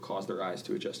things that would cause their eyes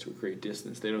to adjust to a great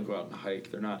distance. They don't go out and hike.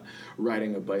 They're not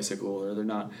riding a bicycle, or they're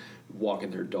not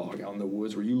walking their dog out in the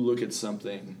woods where you look at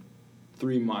something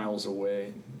 3 miles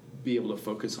away, be able to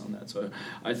focus on that. So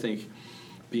I think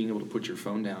being able to put your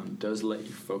phone down does let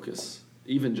you focus,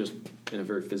 even just in a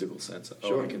very physical sense.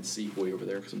 Sure. I can see way over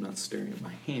there because I'm not staring at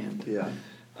my hand. Yeah.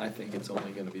 I think it's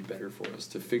only going to be better for us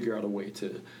to figure out a way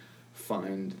to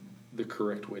find the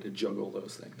correct way to juggle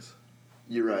those things.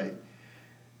 You're right.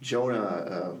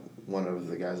 Jonah, one of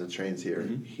the guys that trains here,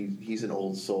 he's an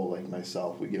old soul like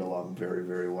myself. We get along very,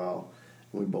 very well.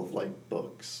 We both like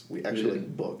books. We actually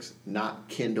like books, not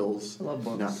Kindles. I love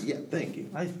books. Thank you.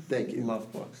 Thank you.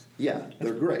 Love books. Yeah,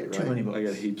 they're great, right? Too many books. I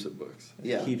got heaps of books.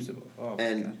 Yeah. Heaps of books. Oh, my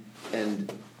and God.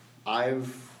 and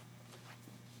I've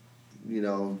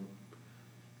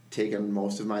taken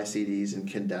most of my CDs and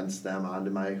condensed them onto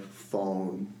my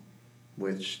phone,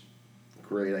 which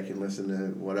great, I can listen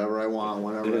to whatever I want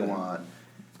whenever I want,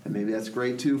 and maybe that's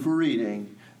great too for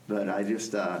reading. But I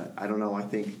just I don't know. I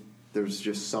think there's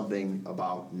just something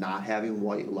about not having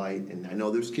white light, and I know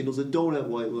there's Kindles that don't have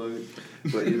white light,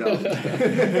 but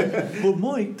But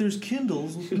Mike, there's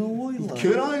Kindles with no white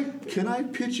light. Can I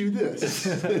pitch you this?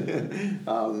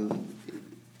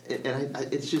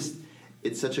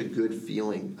 It's such a good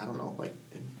feeling. I don't know, like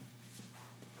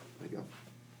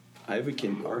I have a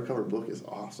Kindle. hardcover book is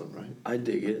awesome, right? I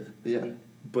dig it. Yeah.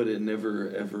 But it never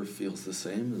ever feels the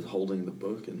same as holding the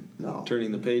book and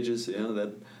turning the pages.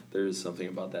 That there's something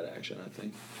about that action, I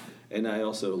think. And I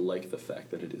also like the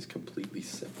fact that it is completely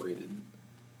separated.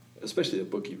 Especially a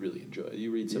book you really enjoy.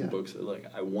 You read some books that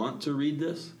I want to read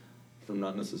this, but I'm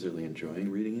not necessarily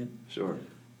enjoying reading it. Sure.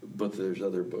 But there's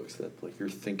other books that you're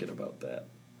thinking about that.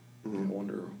 Mm-hmm. I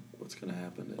wonder what's going to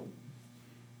happen to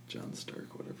John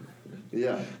Stark, whatever.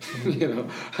 Yeah.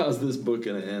 How's this book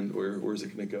going to end? Where's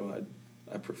it going to go?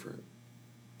 I prefer it.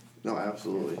 No,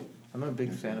 absolutely. I'm a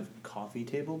big fan of coffee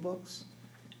table books,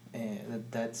 and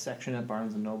that section at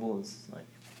Barnes and Noble is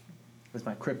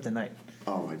my kryptonite.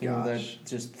 Oh my gosh. That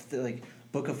just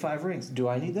Book of Five Rings. Do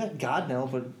I need that? God no,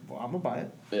 but I'm gonna buy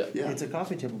it. Yeah. It's a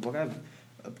coffee table book. I have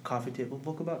a coffee table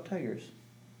book about tigers.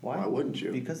 Why wouldn't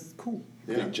you? Because it's cool.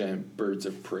 Yeah. Big giant birds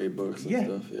of prey books and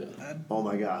stuff. Yeah. Oh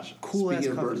my gosh. Cool Speaking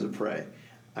ass of birds cover. of prey,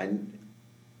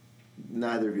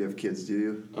 neither of you have kids, do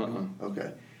you?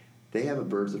 Okay. They have a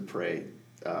birds of prey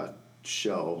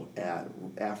show at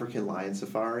African Lion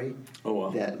Safari. Oh, wow.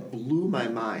 That blew my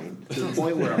mind to the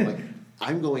point where I'm like,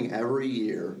 I'm going every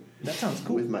year. That sounds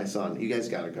cool. With my son. You guys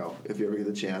got to go if you ever get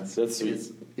the chance. That's sweet.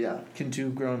 Yeah. Can two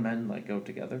grown men go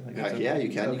together? Heck yeah, you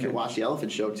can. Okay. You can watch the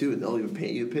elephant show too, and they'll even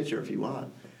paint you a picture if you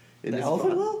want. And The it's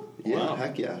elephant fun. will? Yeah, Wow.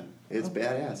 heck yeah. It's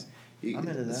badass. I'm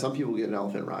into that. Some people get an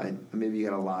elephant ride. Maybe you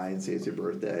gotta lie and say it's your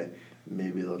birthday.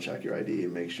 Maybe they'll check your ID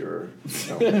and make sure.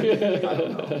 I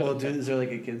don't know. Well, dude, is there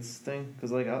a kids thing?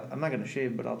 Because I'm not gonna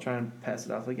shave, but I'll try and pass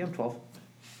it off. Yeah, I'm 12.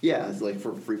 Yeah, it's like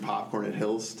for free popcorn at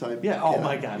Hills type. Yeah. Oh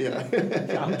my God. Yeah.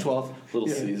 Yeah, I'm 12. Little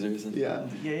Yeah. Caesars. And Yeah.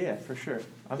 Yeah, for sure.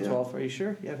 I'm Yeah. 12. Are you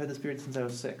sure? Yeah, I've had this beard since I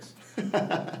was 6.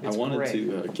 I wanted great.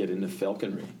 to get into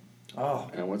falconry. Oh,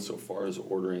 And I went so far as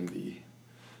ordering the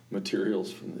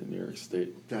materials from the New York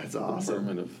State That's awesome.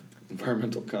 Department of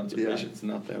Environmental Conservation. Yeah. It's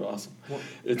not that awesome. Well-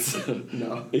 It's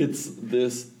No. It's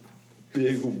this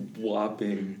big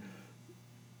whopping,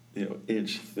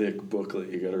 inch thick booklet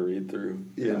you got to read through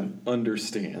and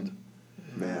understand.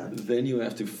 Man. Then you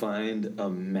have to find a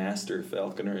master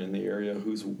falconer in the area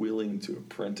who's willing to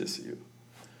apprentice you.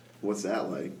 What's that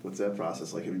like? What's that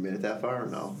process like? Have you made it that far or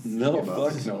no? No, Give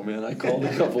up. fuck no, man. I called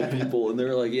a couple people, and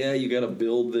they're like, yeah, you got to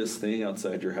build this thing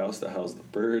outside your house to house the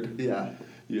bird. Yeah.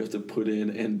 You have to put in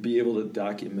and be able to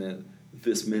document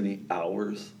this many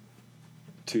hours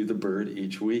to the bird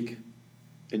each week.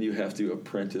 And you have to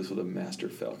apprentice with a master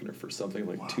falconer for something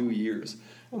like 2 years.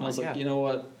 Oh And I was my like, God. you know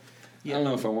what? I don't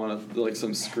know if I want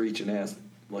some screeching ass,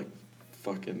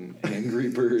 fucking angry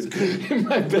bird in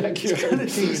my backyard. it's kind of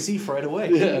TC right away.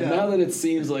 Yeah, now that it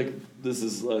seems like this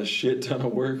is a shit ton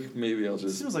of work, maybe I'll It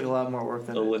just seems like a lot more work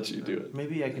than I'll let you do it.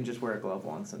 Maybe I can just wear a glove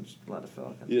once and just let it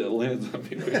falcon. Yeah, it lands on me.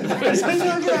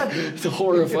 It's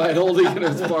horrified, holding it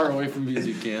as far away from me as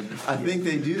you can. I think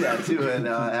they do that too in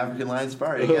African Lion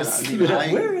Safari. Oh,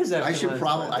 Where is that? I should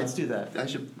probably. Let's do that. I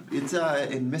should. It's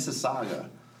in Mississauga.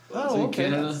 Oh, in okay.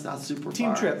 Canada? It's not super Team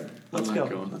far. trip. Let's I'm not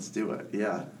go. going. Let's do it.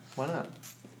 Yeah. Why not?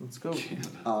 Let's go.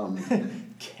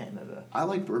 Canada. I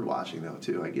like bird watching though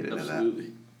too. I get into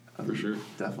Absolutely, that. for sure.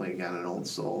 Definitely got an old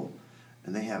soul,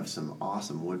 and they have some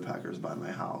awesome woodpeckers by my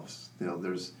house.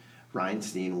 There's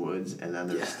Rhinestein Woods, and then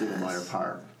there's Stiegelmeyer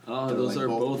Park. Oh, They're, those are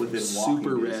both within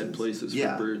super walking rad distance. places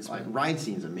Yeah, for birds. like man.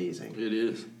 Rhinestein's amazing. It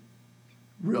is.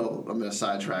 I'm going to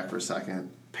sidetrack for a second.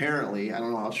 Apparently, I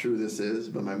don't know how true this is,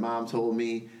 but my mom told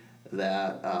me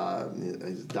that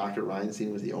Dr.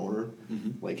 Rhinestein was the owner,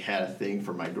 had a thing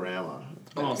for my grandma. back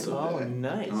in Awesome. the Oh, day.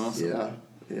 nice. Awesome.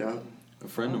 Yeah. A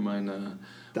friend of mine,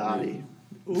 Dottie.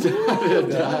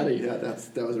 Dottie. Yeah,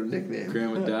 that was her nickname.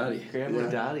 Grandma Dottie. Grandma Yeah.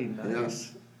 Dottie,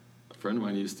 nice. A friend of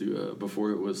mine used to,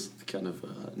 before it was kind of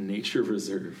a nature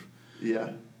reserve,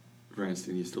 Yeah.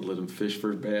 Reinstein used to let him fish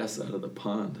for bass out of the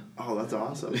pond. Oh, that's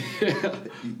awesome.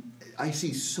 I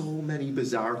see so many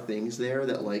bizarre things there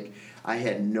that, like, I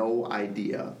had no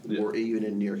idea were even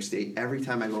in New York State. Every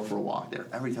time I go for a walk there,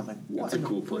 every time I'm like, what? It's a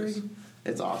cool place.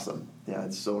 It's awesome. Yeah,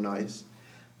 it's so nice.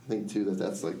 I think, too,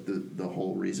 that's, like, the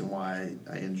whole reason why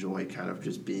I enjoy kind of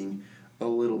just being a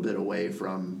little bit away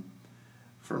from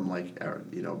like,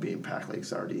 being packed like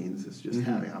sardines. Is just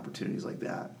having opportunities like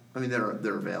that. I mean, they're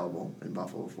available in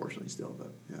Buffalo, fortunately, still,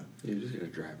 but, yeah. You just gotta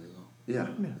drive it though. Yeah.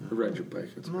 Or ride your bike.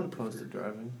 I'm not opposed to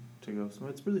driving to go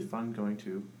somewhere. It's really fun going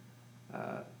to,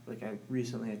 I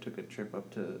recently took a trip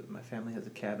up to, my family has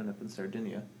a cabin up in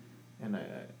Sardinia, and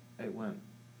I went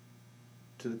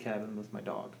to the cabin with my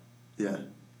dog, Yeah.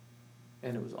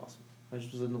 and it was awesome. I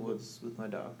just was in the woods with my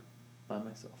dog, by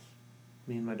myself,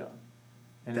 me and my dog.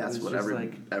 And That's it was what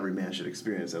just every man should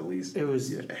experience at least. It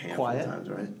was a handful quiet. of times,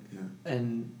 right? Yeah.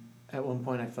 And at one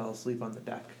point I fell asleep on the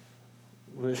deck,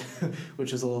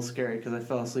 which is a little scary because I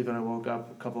fell asleep and I woke up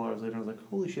a couple hours later and I was like,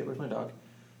 holy shit, where's my dog?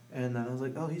 And then I was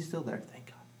like, oh, he's still there,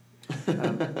 thank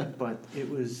God. But it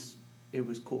was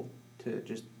cool to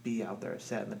just be out there. I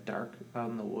sat in the dark out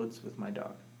in the woods with my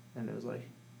dog, and it was like,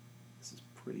 this is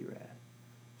pretty rad.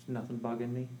 There's nothing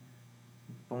bugging me.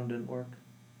 Phone didn't work.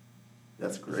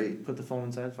 That's great. Put the phone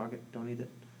inside, fuck it, don't need it.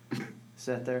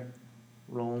 Sat there,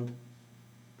 rolled.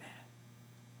 Man,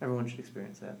 everyone should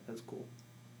experience that. That's cool.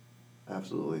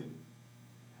 Absolutely.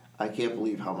 I can't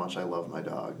believe how much I love my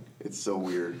dog. It's so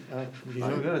weird. You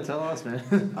don't gotta tell us,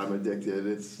 man. I'm addicted.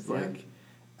 It's like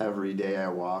every day I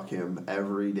walk him,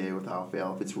 every day without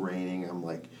fail. If it's raining, I'm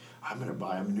like, I'm gonna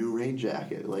buy him a new rain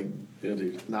jacket. Like, Yeah,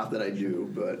 dude. not that I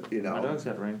do, but My dog's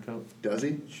got a raincoat. Does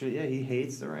he? Yeah, he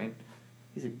hates the rain.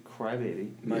 He's a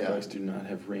crybaby. My Yeah. dogs do not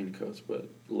have raincoats, but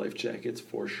life jackets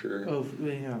for sure. Oh,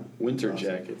 yeah. Winter Awesome.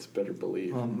 jackets, better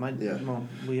believe. Well,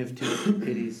 we have two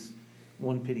pitties,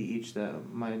 one pitty each.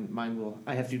 That mine will.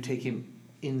 I have to take him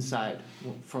inside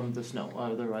from the snow,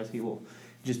 otherwise he will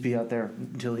just be out there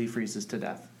until he freezes to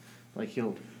death. Like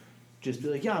he'll just be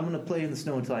like, "Yeah, I'm gonna play in the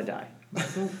snow until I die."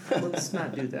 Well, let's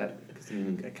not do that because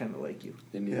I kind of like you.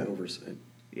 They need oversight.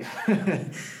 Yeah,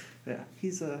 yeah.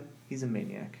 He's a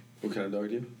maniac. What kind of dog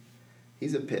do you have?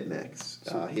 He's a pit mix.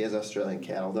 He has Australian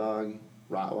cattle dog,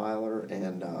 Rottweiler,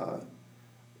 and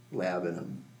Lab in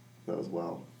him as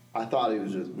well. I thought he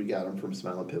was we got him from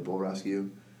Smiling Pit Bull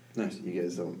Rescue. Nice. You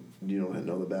guys you don't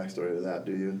know the backstory to that,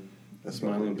 do you? That's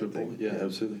Smiling Pit Bull. Yeah,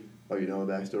 absolutely. Oh, you know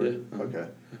the backstory? Yeah. Okay.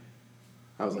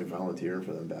 I was like volunteering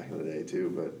for them back in the day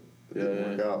too, but it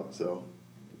didn't work out, so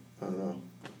I don't know.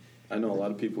 I know a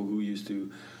lot of people who used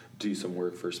to do some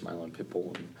work for Smiling Pit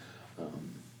Bull,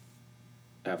 and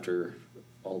after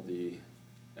all the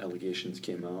allegations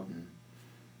came out and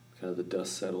kind of the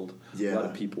dust settled, a lot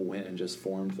of people went and just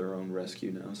formed their own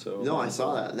rescue now. So no, I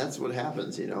saw that, and that's what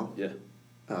happens, you know. Yeah.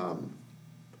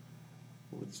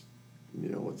 What's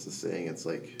the saying? It's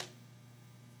like,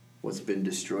 what's been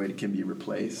destroyed can be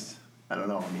replaced. I don't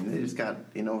know. I mean, they just got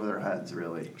in over their heads,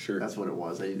 really. Sure. That's what it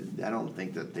was. I don't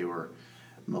think that they were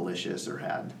malicious or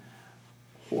had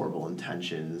horrible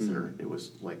intentions, or it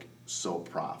was like so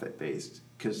profit based,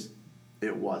 because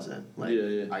it wasn't. Like,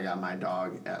 I got my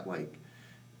dog at like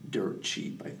dirt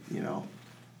cheap,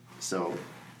 So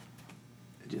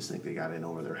I just think they got in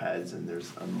over their heads, and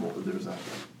there's a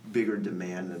bigger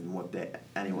demand than what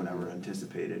anyone ever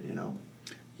anticipated,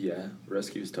 Yeah,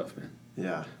 rescue is tough, man.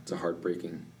 Yeah. It's a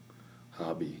heartbreaking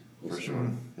hobby. For sure.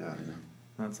 Yeah.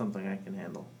 Not something I can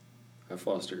handle. I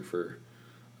fostered for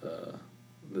the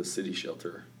city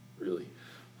shelter, really.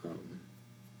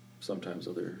 Sometimes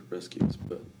other rescues,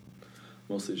 but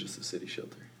mostly just the city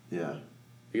shelter. Yeah.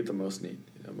 You get the most need.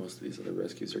 Most of these other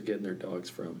rescues are getting their dogs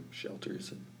from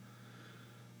shelters, and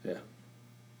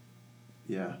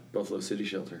Yeah. Buffalo City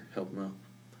Shelter, help them out.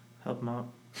 Help them out.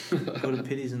 Go to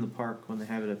Pitties in the park when they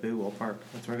have it at Bidwell Park.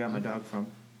 That's where I got my dog from.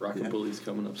 Rockabully's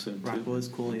coming up soon, too. Rockwell is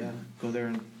cool, yeah. Go there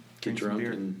and Get drink some drunk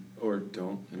beer. or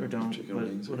don't. Or don't, Chicken but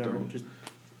wings whatever. or don't. Just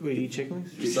wait, eat chicken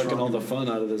wings? You're sucking all the fun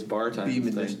out of this bar time Be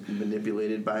thing.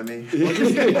 manipulated by me.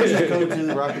 Just go to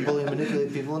the Rockabully and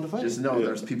manipulate people into fighting. Just know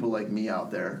there's people like me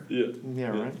out there, Yeah. Yeah,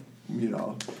 right.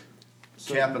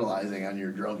 capitalizing on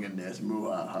your drunkenness.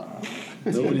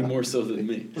 Nobody more so than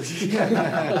me.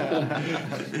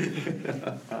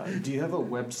 Do you have a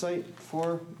website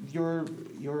for your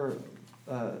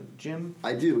gym?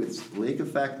 I do. It's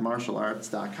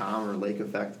lakeeffectmartialarts.com or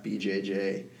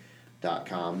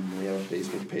lakeeffectbjj.com. We have a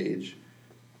Facebook page.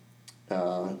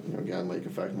 Again, Lake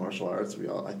Effect Martial Arts.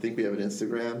 I think we have an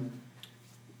Instagram,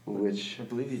 which I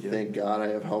believe you do. Thank God I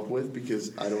have help with,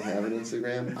 because I don't have an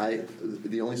Instagram.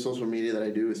 The only social media that I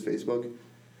do is Facebook.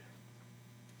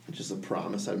 just a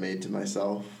promise I made to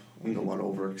myself. I don't want to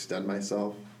overextend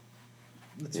myself.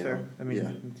 That's You fair. know, I mean,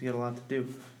 yeah. you got a lot to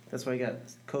do. That's why you got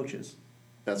coaches.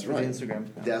 That's for right. The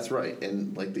Instagram. Now. That's right.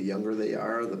 And like the younger they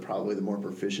are, probably the more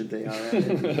proficient they are at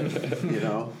it. You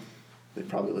know, they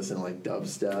probably listen to like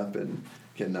dubstep and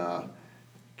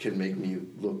can make me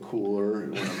look cooler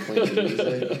when I'm playing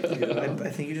music. You know? I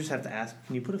think you just have to ask.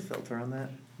 Can you put a filter on that?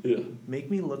 Yeah. Make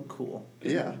me look cool.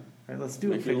 Yeah. All right, let's do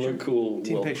Make a picture. me look cool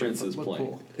Team while picture. Prince is Look playing.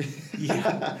 Cool.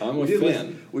 Yeah, I'm a We did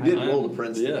fan. we did I'm- roll the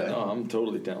Prince Yeah, today. no, I'm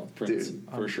totally down with Prince, Dude,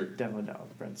 for sure. Definitely down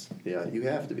with Prince. Yeah, you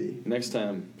have to be. Next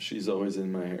time, she's always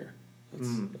in my hair.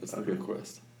 That's the okay.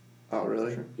 request. Oh,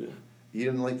 really? Sure. Yeah. You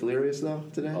didn't like Delirious though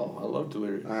today? Oh, I love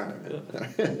Delirious. All right.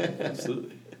 Yeah.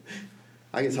 Absolutely.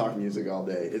 I can talk music all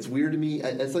day. It's weird to me.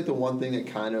 It's like the one thing that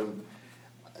kind of,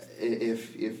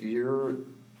 if you're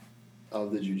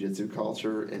of the jiu-jitsu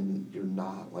culture and you're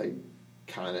not like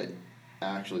kind of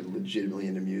actually legitimately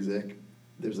into music,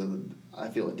 I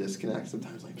feel a disconnect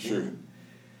sometimes. Like, Sure. man,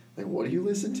 like what do you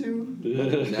listen to?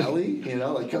 Like, Nelly? You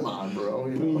know, like come on, bro.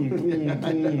 You know? Boom,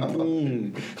 I know.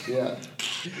 boom. Yeah.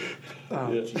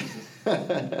 Oh, Yeah. Jesus.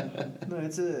 No,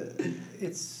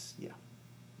 it's yeah.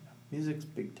 Music's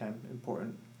big time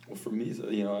important. Well, for me,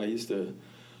 I used to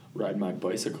ride my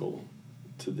bicycle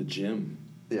to the gym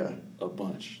Yeah. a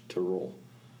bunch to roll.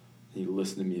 You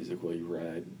listen to music while you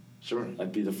ride. Sure.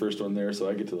 I'd be the first one there, so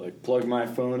I get to like plug my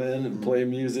phone in and play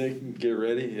music and get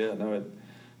ready. Yeah, no, it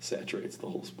saturates the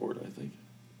whole sport, I think.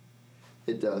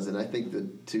 It does, and I think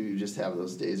that too. You just have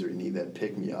those days where you need that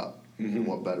pick me up. Mm-hmm. In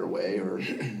what better way? Or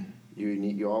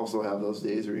you also have those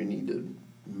days where you need to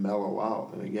mellow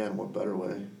out. And again, what better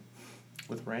way?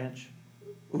 With ranch.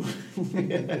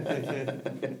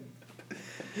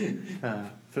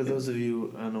 For those of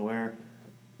you unaware,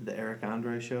 the Eric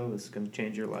Andre show is going to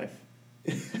change your life.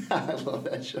 I love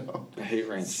that show. I hate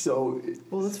ranch. It's so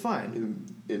Well, that's fine.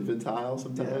 infantile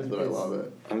sometimes, Yeah, but I it's- love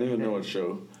it. I don't even know what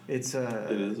show. It's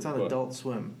is, it's on but- Adult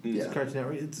Swim. Yeah. It's Cartoon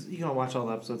Network. You can watch all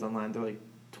the episodes online. They're like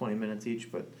 20 minutes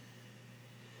each, but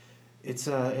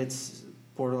it's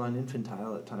borderline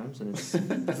infantile at times, and it's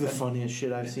the funniest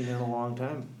shit I've seen in a long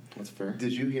time. That's fair.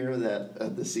 Did you hear that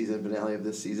at the season finale of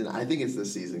this season? I think it's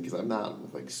this season because I'm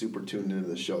not like super tuned into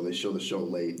the show. They show the show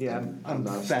late. Yeah, and I'm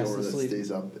not a fast store that asleep.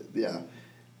 stays up. Yeah,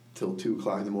 till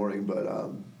 2:00 in the morning. But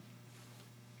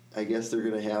I guess they're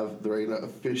gonna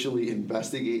officially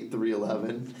investigate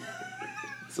 311.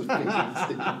 It's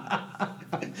amazing.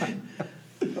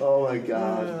 Oh my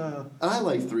god! I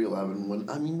like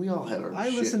 311 we all had our. I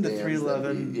shit listened to bands that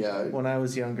 311 yeah. when I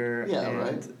was younger. Yeah, and,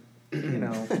 right. You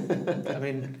know, I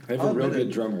mean, I have I'll a real admit good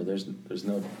it. drummer. There's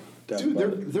no doubt Dude,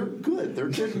 about it. they're good. They're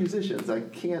good musicians. I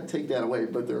can't take that away,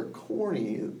 but they're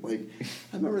corny. Like,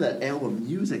 I remember that album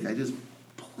Music. I just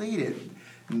played it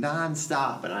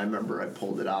nonstop, and I remember I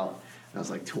pulled it out, and I was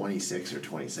like 26 or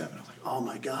 27. I was like, oh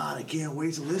my god, I can't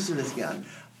wait to listen to this again.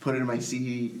 Put it in my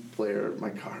CD player, my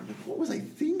car. I'm like, what was I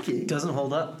thinking? Doesn't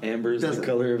hold up. Amber's Doesn't- the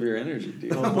color of your energy,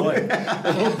 dude. Oh boy.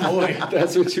 Oh boy.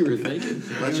 That's what you were thinking.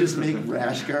 Let's just make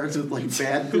rash guards with like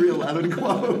bad 311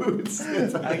 quotes.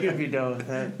 I could be done with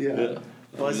that. Yeah.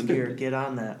 Buzz gear, get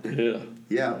on that. Yeah.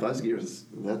 Yeah, Buzz Gears.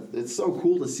 It's so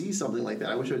cool to see something like that.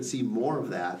 I wish I'd see more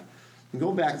of that. And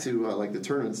going back to like the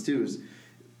tournaments too, is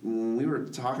when we were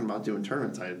talking about doing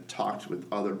tournaments, I had talked with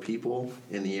other people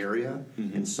in the area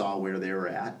and saw where they were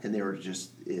at, and they were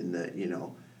just in the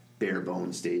bare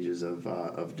bones stages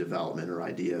of development or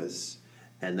ideas.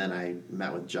 And then I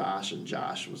met with Josh, and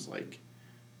Josh was like,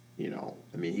 he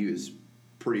was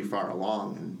pretty far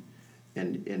along,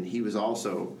 and he was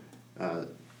also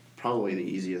probably the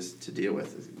easiest to deal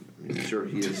with. I mean, sure,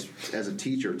 he is as a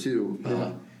teacher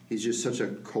too. He's just such a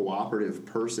cooperative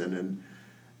person, and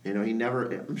he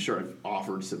never. I'm sure I've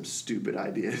offered some stupid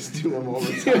ideas to him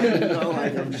over time.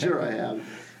 Like I'm sure I have,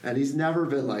 and he's never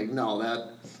been like, no.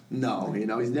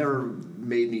 He's never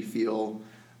made me feel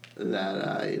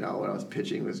that what I was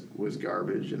pitching was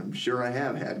garbage, and I'm sure I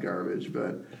have had garbage,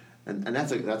 but and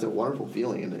that's a wonderful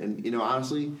feeling, and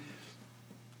honestly,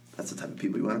 that's the type of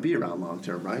people you want to be around long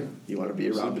term, right? You want to be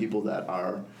around people that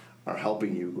are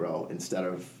helping you grow instead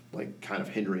of like kind of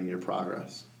hindering your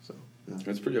progress. So yeah.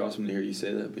 It's pretty awesome to hear you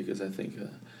say that, because I think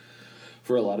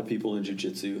for a lot of people in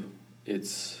jiu-jitsu,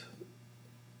 it's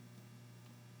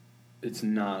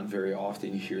not very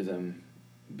often you hear them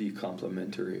be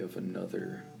complimentary of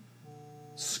another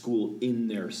school in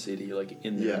their city, like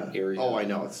in their area. Oh, I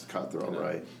know it's cutthroat,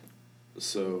 right?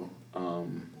 So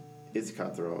It's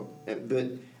cutthroat, but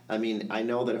I mean, I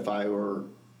know that if I were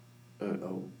a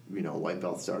white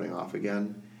belt starting off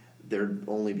again, there'd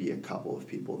only be a couple of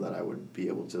people that I would be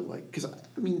able to like. Because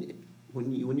I mean,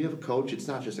 when you have a coach, it's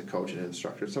not just a coach and an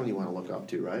instructor. It's someone you want to look up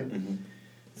to, right? Mm-hmm.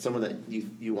 Someone that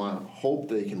you want to hope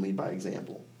they can lead by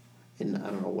example. And I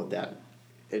don't know what that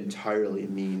entirely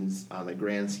means on the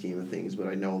grand scheme of things, but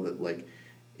I know that like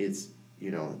it's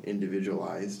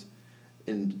individualized.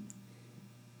 And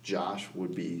Josh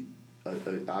would be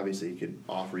obviously he could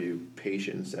offer you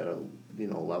patience at a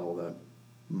level that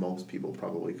most people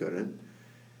probably couldn't.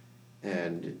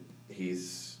 And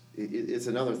it's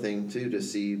another thing too to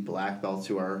see black belts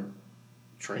who are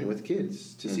training with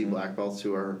kids, to see black belts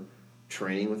who are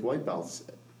training with white belts.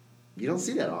 You don't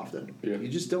see that often. Yeah. You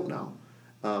just don't know.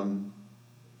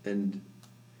 And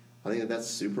I think that's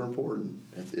super important.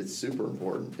 It's super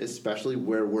important, especially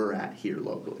where we're at here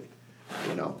locally.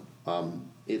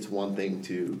 It's one thing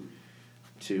to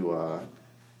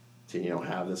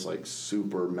have this like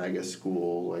super mega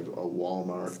school, like a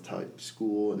Walmart type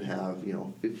school, and have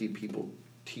 50 people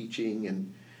teaching,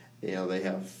 and they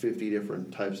have 50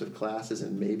 different types of classes,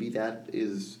 and maybe that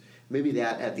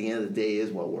at the end of the day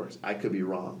is what works. I could be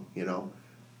wrong,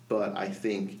 but I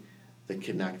think the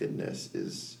connectedness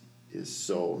is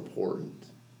so important.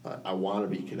 I want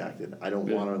to be connected. I don't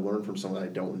want to learn from someone I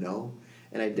don't know,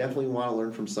 and I definitely want to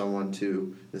learn from someone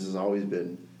too. This has always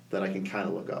been that I can kind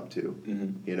of look up to,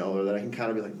 or that I can kind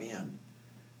of be like, man,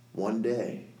 one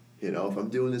day, if I'm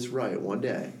doing this right, one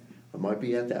day I might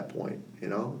be at that point,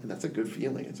 and that's a good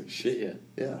feeling. It's Shit, yeah.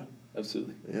 Yeah.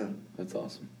 Absolutely. Yeah. That's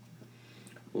awesome.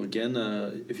 Well, again,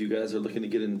 if you guys are looking to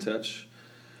get in touch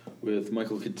with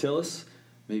Michael Katilus,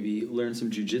 maybe learn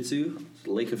some jiu-jitsu,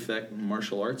 Lake Effect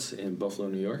Martial Arts in Buffalo,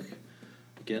 New York.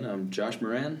 Again, I'm Josh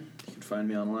Moran. You can find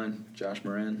me online, Josh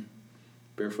Moran,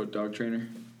 Barefoot Dog Trainer.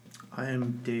 I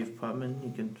am Dave Putman.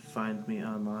 You can find me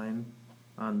online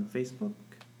on Facebook.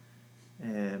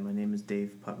 My name is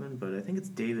Dave Putman, but I think it's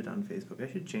David on Facebook.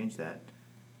 I should change that.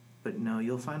 But no,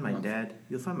 you'll find my dad.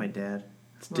 You'll find my dad.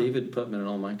 It's David Putman in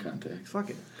all my contacts. Fuck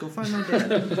it. Go find my dad.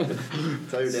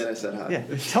 Tell your dad I said hi. Yeah,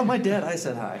 tell my dad I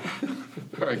said hi.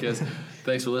 All right, guys.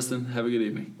 Thanks for listening. Have a good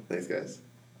evening. Thanks, guys.